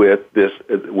starts with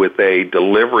a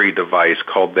delivery device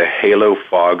called the Halo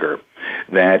Fogger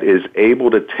that is able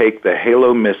to take the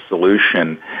Halo Mist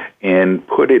solution and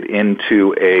put it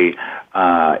into a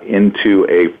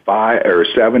 5 or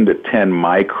 7 to 10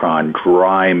 micron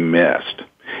dry mist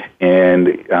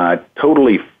and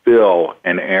totally fill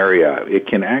an area. It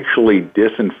can actually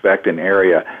disinfect an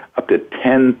area up to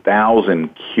 10,000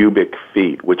 cubic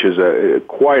feet, which is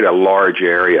quite a large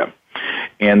area.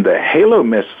 And the Halo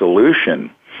Mist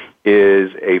solution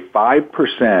is a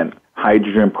 5%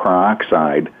 hydrogen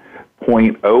peroxide,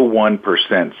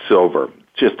 0.01% silver.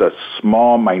 Just a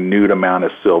small, minute amount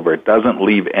of silver. It doesn't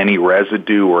leave any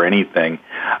residue or anything.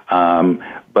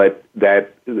 But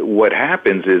what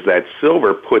happens is that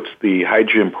silver puts the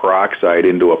hydrogen peroxide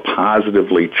into a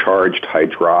positively charged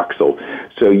hydroxyl.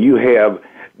 So you have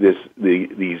this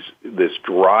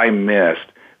dry mist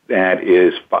that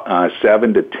is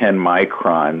 7 to 10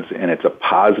 microns, and it's a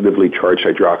positively charged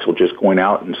hydroxyl just going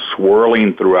out and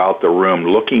swirling throughout the room,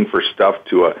 looking for stuff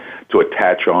to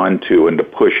attach onto and to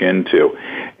push into.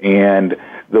 And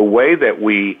the way that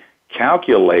we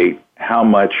calculate how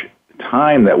much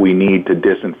time that we need to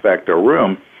disinfect a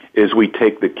room is we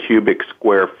take the cubic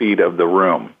square feet of the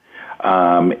room.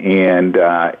 And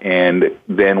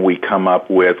then we come up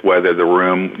with whether the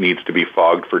room needs to be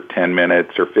fogged for 10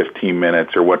 minutes or 15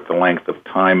 minutes or what the length of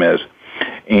time is.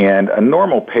 And a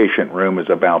normal patient room is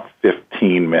about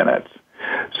 15 minutes.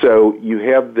 So you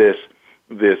have this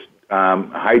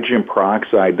hydrogen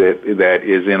peroxide that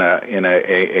is in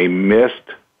a mist,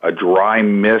 a dry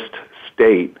mist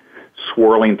state,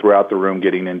 swirling throughout the room,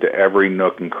 getting into every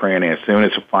nook and cranny. As soon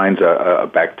as it finds a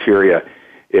bacteria,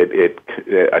 it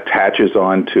attaches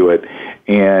onto it.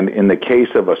 And in the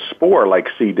case of a spore like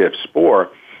C. diff spore,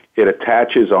 it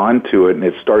attaches onto it and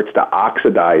it starts to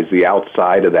oxidize the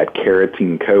outside of that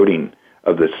keratin coating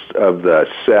of the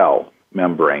cell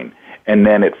membrane. And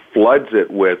then it floods it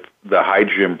with the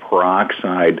hydrogen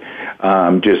peroxide,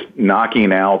 just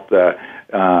knocking out the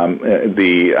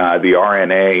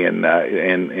RNA and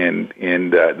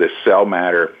the cell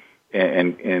matter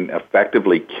and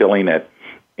effectively killing it.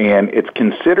 And it's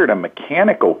considered a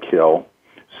mechanical kill,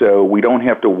 so we don't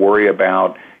have to worry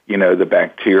about, the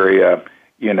bacteria,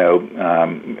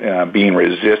 being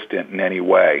resistant in any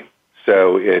way.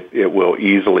 So it will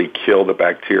easily kill the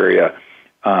bacteria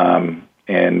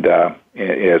and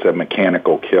as a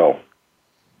mechanical kill.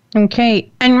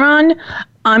 Okay. And Ron,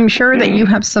 I'm sure that you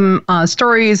have some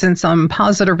stories and some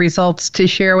positive results to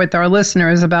share with our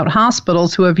listeners about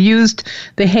hospitals who have used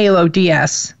the Halo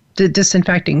DS, the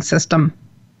disinfecting system.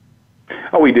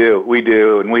 Oh, we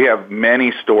do, and we have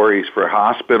many stories for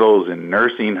hospitals and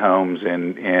nursing homes,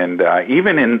 and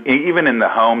even in the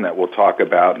home that we'll talk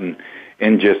about in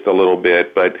just a little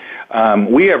bit. But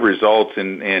we have results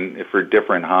for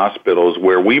different hospitals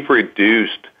where we've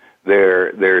reduced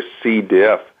their C.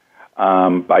 diff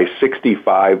by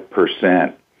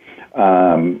 65%,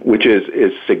 which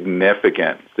is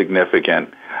significant.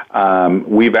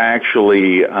 We've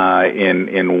actually,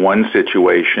 in one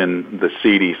situation, the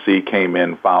CDC came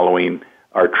in following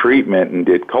our treatment and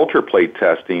did culture plate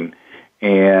testing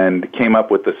and came up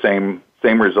with the same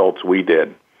results we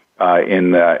did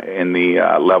in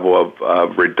the level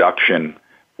of reduction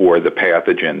for the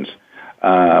pathogens.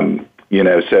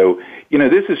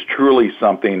 This is truly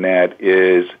something that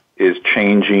is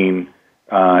changing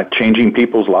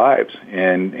people's lives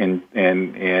and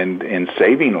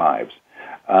saving lives.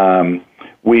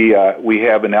 We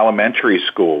have an elementary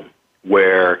school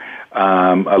where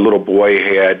a little boy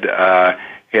had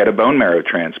a bone marrow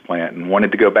transplant and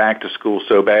wanted to go back to school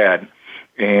so bad.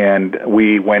 And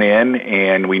we went in,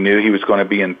 and we knew he was going to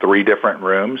be in 3 different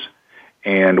rooms.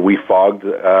 And we fogged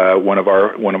one of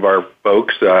our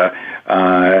folks,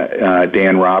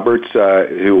 Dan Roberts,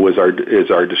 who is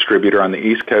our distributor on the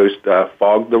East Coast,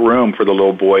 fogged the room for the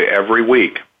little boy every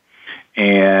week,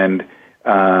 and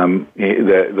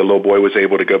the little boy was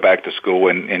able to go back to school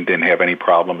and didn't have any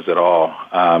problems at all.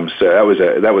 So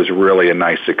that was really a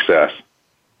nice success.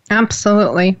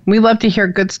 Absolutely. We love to hear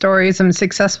good stories and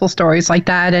successful stories like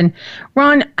that. And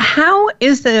Ron, how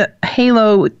is the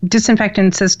Halo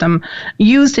disinfectant system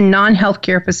used in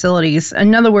non-healthcare facilities?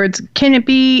 In other words, can it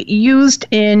be used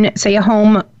in, say, a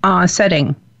home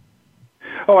setting?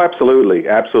 Oh, absolutely.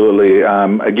 Absolutely.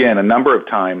 Again, a number of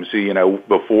times,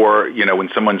 before, when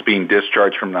someone's being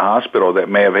discharged from the hospital that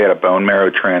may have had a bone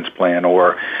marrow transplant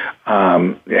or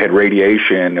had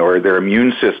radiation, or their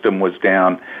immune system was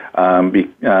down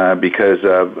because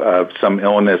of some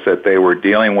illness that they were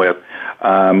dealing with,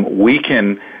 we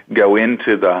can go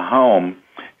into the home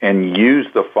and use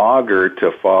the fogger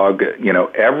to fog,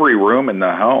 every room in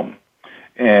the home.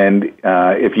 And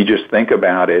if you just think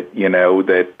about it,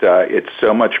 that it's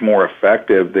so much more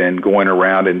effective than going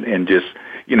around and just,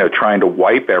 trying to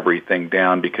wipe everything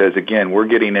down, because, again, we're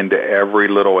getting into every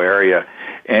little area.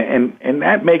 And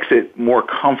that makes it more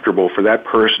comfortable for that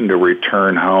person to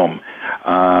return home,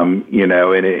 and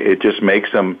it just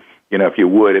makes them, if you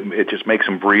would, it just makes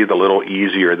them breathe a little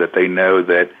easier, that they know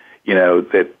that,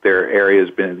 that their area's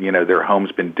been, their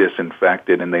home's been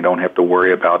disinfected, and they don't have to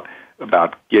worry about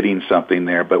getting something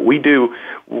there. But we do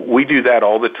that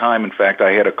all the time. In fact,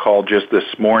 I had a call just this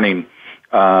morning,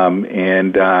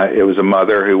 and it was a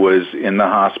mother who was in the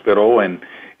hospital and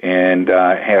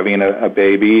having a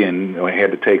baby, and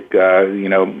had to take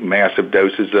massive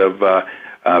doses of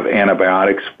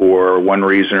antibiotics for one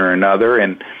reason or another,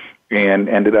 and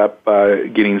ended up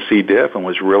getting C. diff, and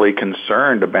was really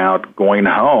concerned about going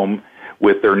home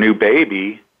with their new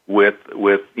baby with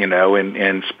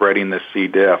and spreading the C.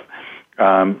 diff.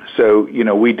 So,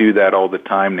 we do that all the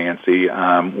time, Nancy,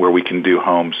 where we can do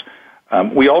homes.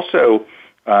 We also,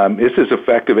 this is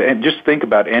effective, and just think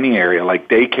about any area like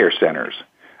daycare centers,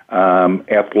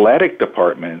 athletic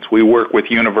departments. We work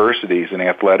with universities and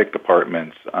athletic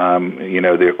departments,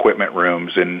 the equipment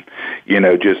rooms, and,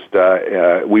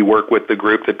 we work with the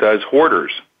group that does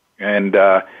hoarders and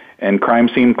crime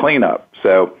scene cleanup.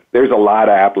 So there's a lot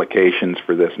of applications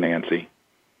for this, Nancy.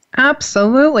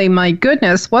 Absolutely. My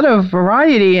goodness, what a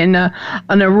variety and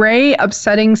an array of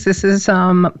settings. This is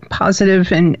positive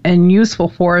and useful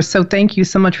for us. So thank you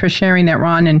so much for sharing that,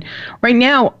 Ron. And right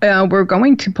now, we're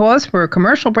going to pause for a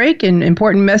commercial break, and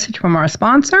important message from our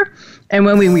sponsor. And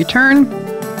when we return,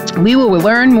 we will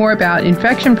learn more about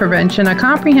infection prevention, a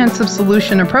comprehensive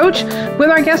solution approach, with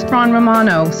our guest, Ron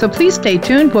Romano. So please stay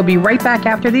tuned. We'll be right back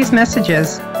after these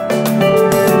messages.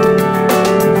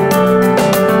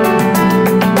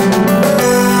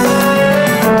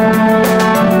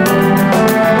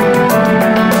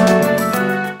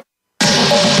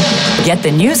 Get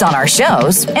the news on our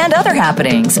shows and other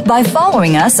happenings by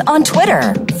following us on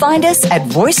Twitter. Find us at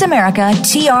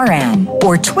VoiceAmericaTRN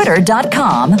or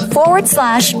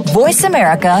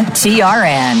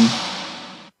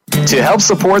twitter.com/VoiceAmericaTRN. To help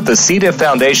support the C. diff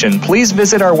Foundation, please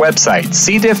visit our website,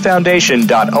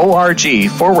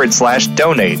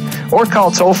 cdifffoundation.org/donate, or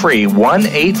call toll-free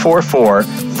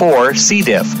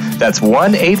 1-844-4-C-DIFF. That's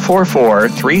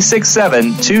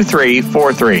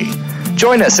 1-844-367-2343.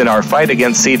 Join us in our fight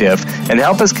against C. diff and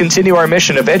help us continue our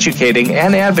mission of educating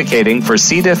and advocating for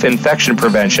C. diff infection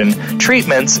prevention,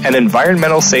 treatments, and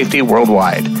environmental safety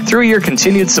worldwide. Through your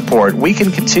continued support, we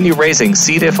can continue raising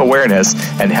C. diff awareness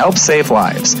and help save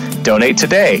lives. Donate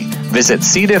today. Visit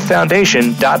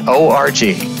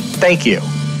cdifffoundation.org. Thank you.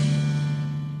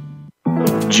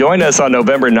 Join us on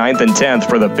November 9th and 10th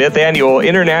for the 5th Annual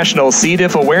International C.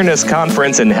 diff Awareness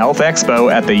Conference and Health Expo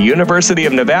at the University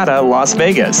of Nevada, Las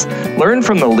Vegas. Learn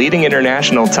from the leading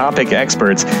international topic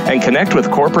experts and connect with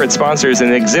corporate sponsors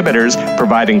and exhibitors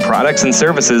providing products and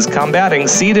services combating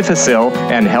C. difficile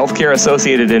and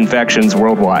healthcare-associated infections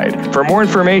worldwide. For more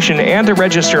information and to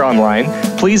register online,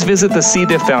 please visit the C.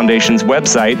 diff Foundation's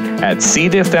website at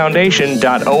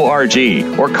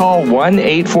cdifffoundation.org or call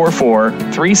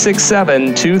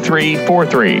 1-844-367-2343.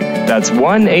 That's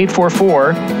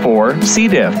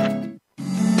 1-844-4-C-DIFF.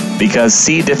 Because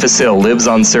C. difficile lives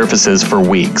on surfaces for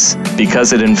weeks,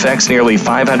 because it infects nearly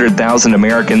 500,000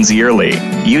 Americans yearly,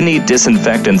 you need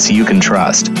disinfectants you can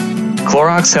trust.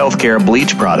 Clorox Healthcare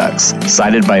bleach products,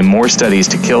 cited by more studies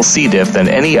to kill C. diff than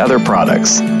any other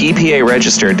products. EPA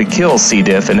registered to kill C.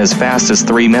 diff in as fast as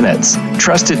 3 minutes.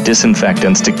 Trusted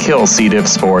disinfectants to kill C. diff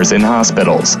spores in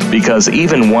hospitals, because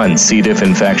even one C. diff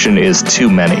infection is too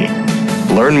many.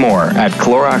 Learn more at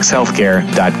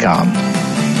CloroxHealthcare.com.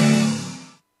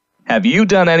 Have you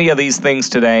done any of these things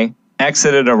today?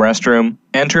 Exited a restroom,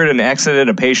 entered and exited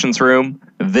a patient's room,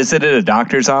 visited a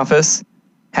doctor's office?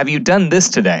 Have you done this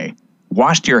today?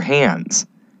 Washed your hands?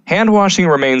 Hand washing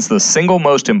remains the single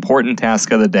most important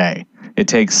task of the day. It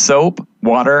takes soap,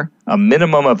 water, a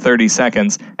minimum of 30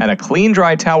 seconds, and a clean,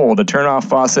 dry towel to turn off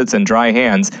faucets and dry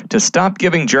hands to stop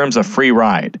giving germs a free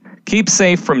ride. Keep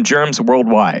safe from germs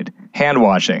worldwide. Hand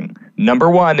washing,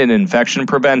 #1 in infection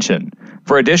prevention.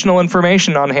 For additional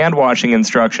information on hand washing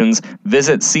instructions,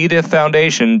 visit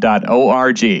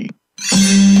cdifffoundation.org.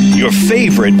 Your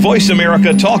favorite Voice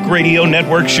America Talk Radio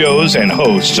Network shows and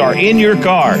hosts are in your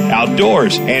car,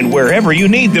 outdoors, and wherever you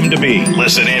need them to be.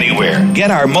 Listen anywhere. Get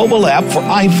our mobile app for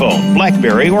iPhone,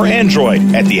 BlackBerry, or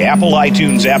Android at the Apple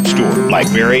iTunes App Store,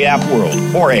 BlackBerry App World,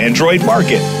 or Android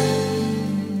Market.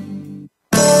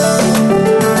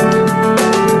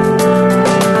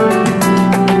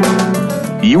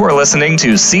 You are listening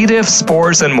to C. diff,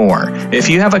 spores, and more. If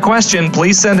you have a question,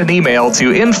 please send an email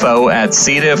to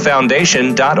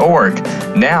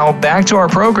info@cdifffoundation.org. Now, back to our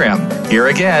program. Here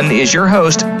again is your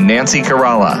host, Nancy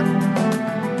Caralla.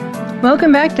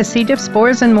 Welcome back to C. diff,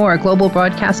 spores, and more, Global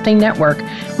Broadcasting Network.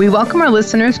 We welcome our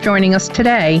listeners joining us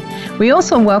today. We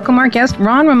also welcome our guest,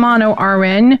 Ron Romano,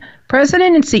 RN,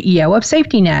 President and CEO of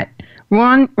SafetyNet.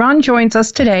 Ron joins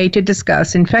us today to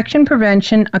discuss infection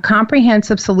prevention, a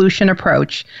comprehensive solution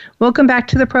approach. Welcome back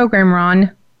to the program,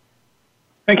 Ron.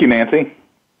 Thank you, Nancy.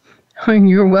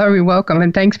 You're very welcome,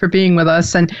 and thanks for being with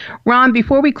us. And Ron,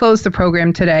 before we close the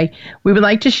program today, we would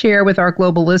like to share with our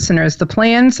global listeners the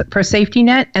plans for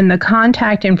SafetyNet and the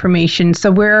contact information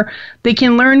so where they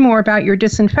can learn more about your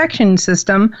disinfection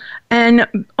system. And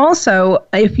also,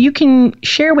 if you can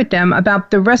share with them about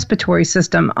the respiratory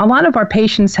system. A lot of our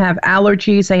patients have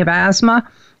allergies, they have asthma.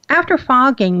 After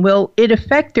fogging, will it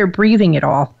affect their breathing at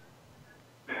all?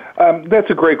 That's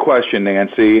a great question,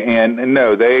 Nancy. And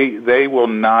no, they will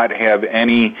not have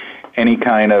any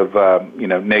kind of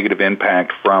negative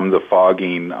impact from the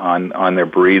fogging on their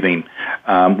breathing.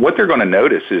 What they're going to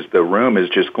notice is the room is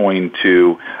just going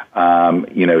to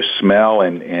smell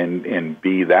and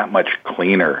be that much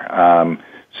cleaner.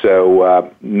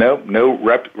 No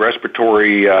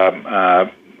respiratory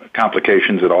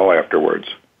complications at all afterwards.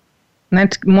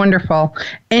 That's wonderful.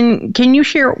 And can you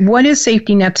share what is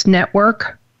SafetyNet's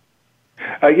network?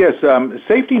 Yes,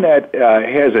 SafetyNet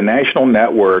has a national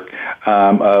network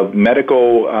of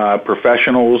medical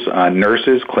professionals,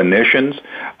 nurses, clinicians.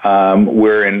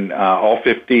 We're in all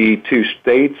 52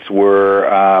 states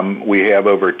where we have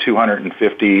over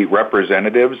 250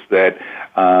 representatives that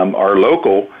are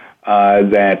local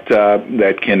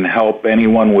that can help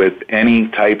anyone with any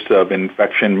types of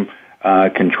infection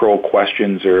control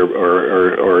questions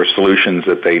or solutions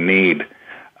that they need.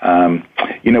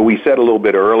 We said a little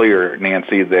bit earlier,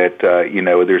 Nancy, that,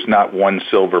 there's not one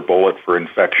silver bullet for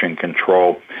infection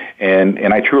control.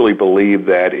 And I truly believe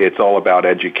that it's all about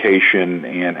education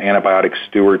and antibiotic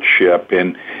stewardship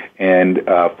and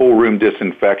full room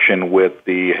disinfection with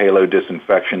the Halo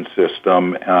disinfection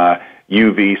system,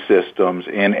 UV systems,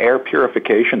 and air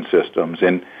purification systems.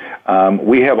 And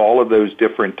we have all of those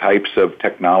different types of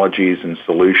technologies and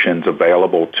solutions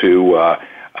available to our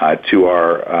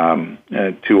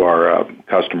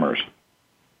customers.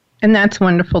 And that's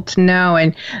wonderful to know.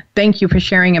 And thank you for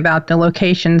sharing about the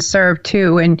locations served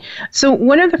too. And so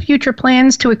what are the future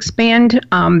plans to expand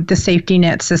the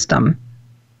SafetyNet system?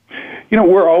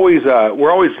 We're always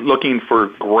looking for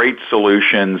great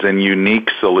solutions and unique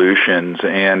solutions,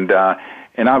 and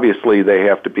obviously they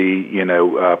have to be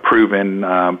proven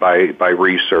by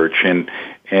research.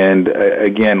 And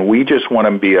again, we just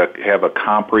want to have a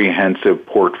comprehensive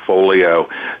portfolio.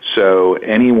 So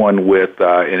anyone with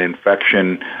an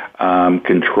infection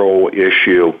control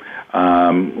issue,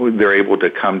 they're able to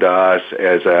come to us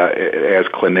as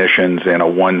clinicians in a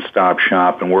one-stop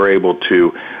shop, and we're able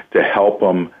to help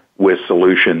them with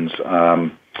solutions.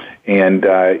 And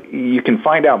you can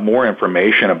find out more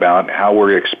information about how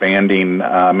we're expanding.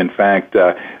 In fact,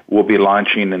 we'll be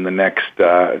launching in the next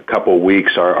couple of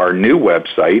weeks our new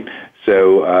website.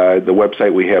 So the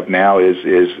website we have now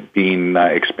is being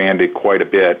expanded quite a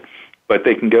bit. But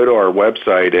they can go to our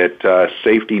website at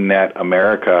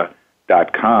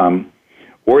safetynetamerica.com,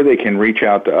 or they can reach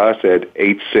out to us at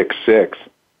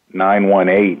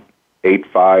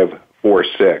 866-918-8545.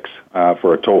 888-848-4646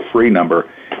 for a toll-free number,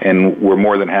 and we're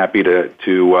more than happy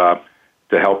to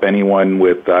help anyone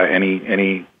with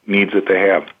any needs that they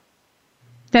have.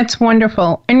 That's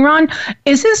wonderful. And Ron,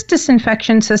 is this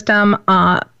disinfection system,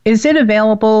 is it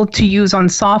available to use on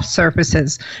soft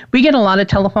surfaces? We get a lot of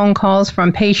telephone calls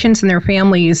from patients and their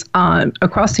families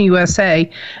across the USA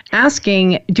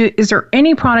asking, is there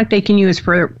any product they can use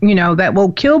for, that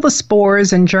will kill the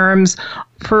spores and germs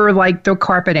for like the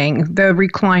carpeting, the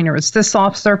recliners, the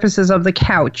soft surfaces of the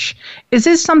couch? Is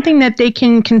this something that they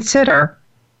can consider?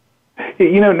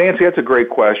 Nancy, that's a great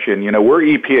question. We're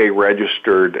EPA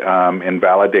registered and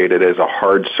validated as a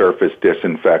hard surface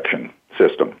disinfection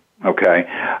system, okay?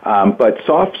 But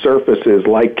soft surfaces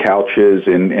like couches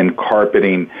and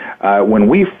carpeting, when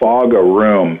we fog a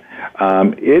room,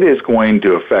 it is going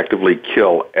to effectively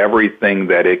kill everything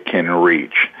that it can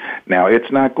reach. Now,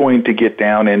 it's not going to get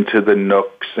down into the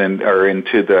nooks or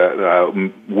into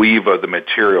the weave of the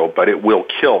material, but it will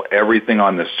kill everything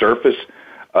on the surface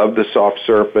of the soft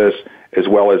surface, as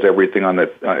well as everything on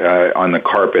the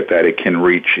carpet that it can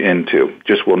reach into.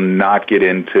 Just will not get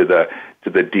into the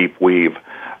deep weave.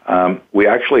 We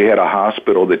actually had a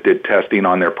hospital that did testing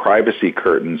on their privacy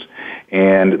curtains,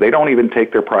 and they don't even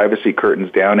take their privacy curtains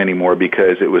down anymore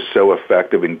because it was so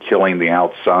effective in killing the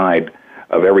outside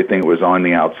of everything that was on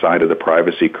the outside of the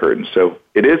privacy curtain. So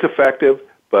it is effective,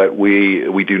 but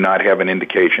we do not have an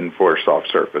indication for soft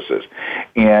surfaces.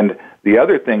 And the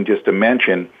other thing just to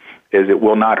mention is it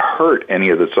will not hurt any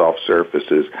of the soft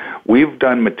surfaces. We've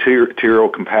done material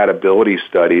compatibility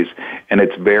studies, and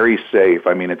it's very safe.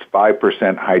 I mean, it's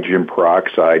 5% hydrogen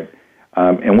peroxide,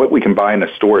 and what we can buy in the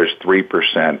store is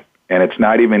 3%, and it's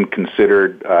not even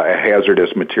considered a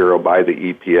hazardous material by the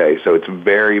EPA. So it's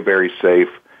very, very safe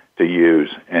to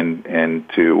use and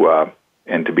to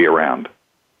be around.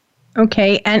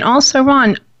 Okay, and also,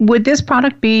 Ron, would this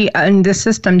product be in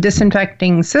the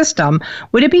disinfecting system,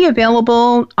 would it be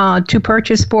available to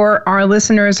purchase for our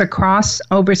listeners across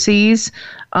overseas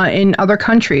in other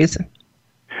countries?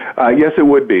 Yes, it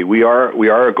would be. We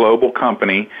are a global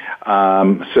company,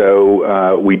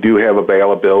 so we do have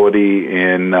availability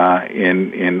in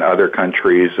other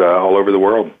countries all over the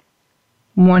world.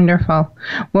 Wonderful.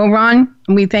 Well, Ron,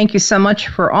 we thank you so much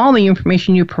for all the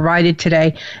information you provided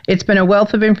today. It's been a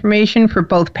wealth of information for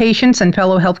both patients and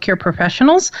fellow healthcare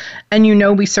professionals, and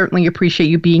we certainly appreciate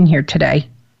you being here today.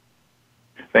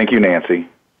 Thank you, Nancy.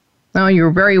 Oh,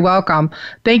 you're very welcome.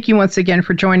 Thank you once again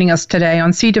for joining us today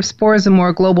on C. diff Spores and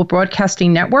More Global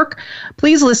Broadcasting Network.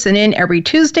 Please listen in every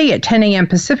Tuesday at 10 a.m.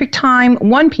 Pacific Time,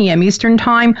 1 p.m. Eastern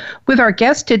Time, with our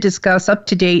guests to discuss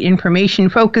up-to-date information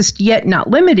focused yet not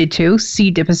limited to C.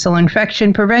 difficile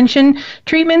infection prevention,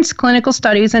 treatments, clinical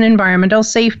studies, and environmental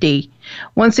safety.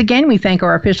 Once again, we thank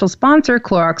our official sponsor,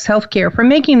 Clorox Healthcare, for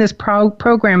making this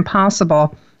program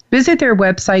possible. Visit their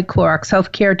website,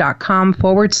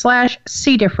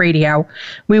 cloroxhealthcare.com/C. diff radio.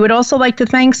 We would also like to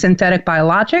thank Synthetic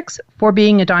Biologics for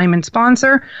being a diamond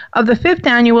sponsor of the 5th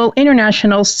Annual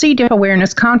International C. diff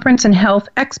Awareness Conference and Health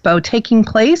Expo taking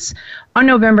place on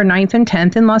November 9th and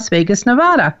 10th in Las Vegas,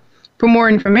 Nevada. For more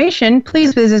information,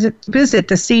 please visit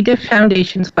the C. diff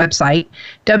Foundation's website,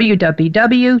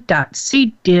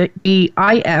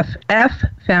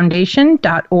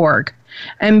 www.cdifffoundation.org.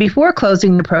 And before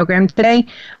closing the program today,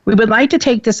 we would like to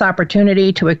take this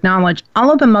opportunity to acknowledge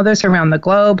all of the mothers around the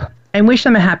globe and wish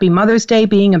them a happy Mother's Day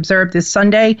being observed this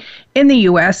Sunday in the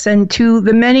U.S. and to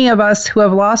the many of us who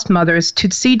have lost mothers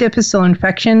to C. difficile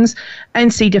infections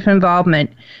and C. diff involvement.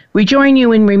 We join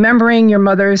you in remembering your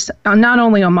mothers, not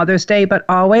only on Mother's Day, but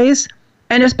always.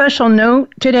 And a special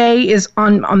note today is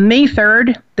on May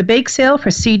 3rd, the bake sale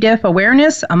for C. diff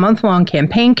awareness, a month-long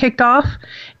campaign kicked off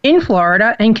in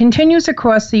Florida and continues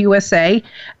across the USA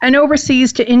and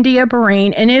overseas to India,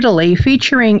 Bahrain, and Italy,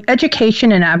 featuring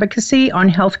education and advocacy on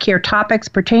healthcare topics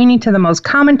pertaining to the most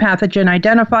common pathogen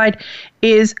identified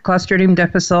is Clostridium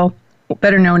difficile,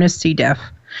 better known as C. diff.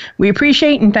 We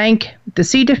appreciate and thank the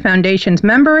C. diff Foundation's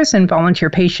members and volunteer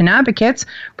patient advocates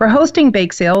for hosting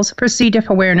bake sales for C. diff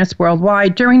awareness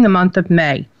worldwide during the month of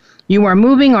May. You are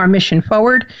moving our mission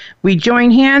forward. We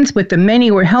join hands with the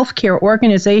many healthcare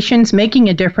organizations making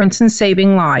a difference in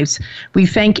saving lives. We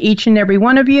thank each and every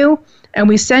one of you, and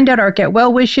we send out our get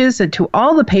well wishes to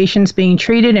all the patients being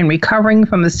treated and recovering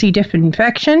from the C. diff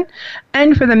infection,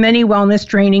 and for the many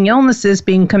wellness-draining illnesses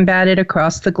being combated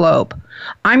across the globe.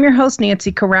 I'm your host,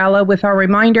 Nancy Caralla, with our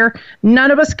reminder,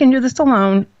 none of us can do this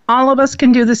alone. All of us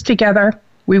can do this together.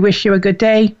 We wish you a good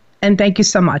day, and thank you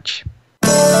so much.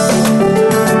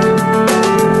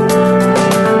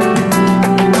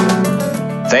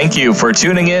 Thank you for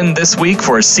tuning in this week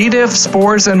for C. diff,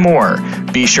 spores, and more.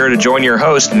 Be sure to join your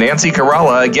host, Nancy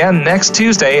Caralla, again next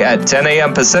Tuesday at 10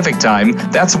 a.m. Pacific Time.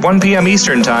 That's 1 p.m.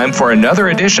 Eastern Time for another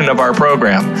edition of our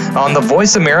program on the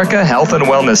Voice America Health and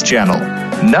Wellness Channel.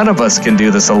 None of us can do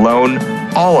this alone.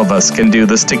 All of us can do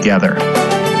this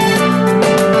together.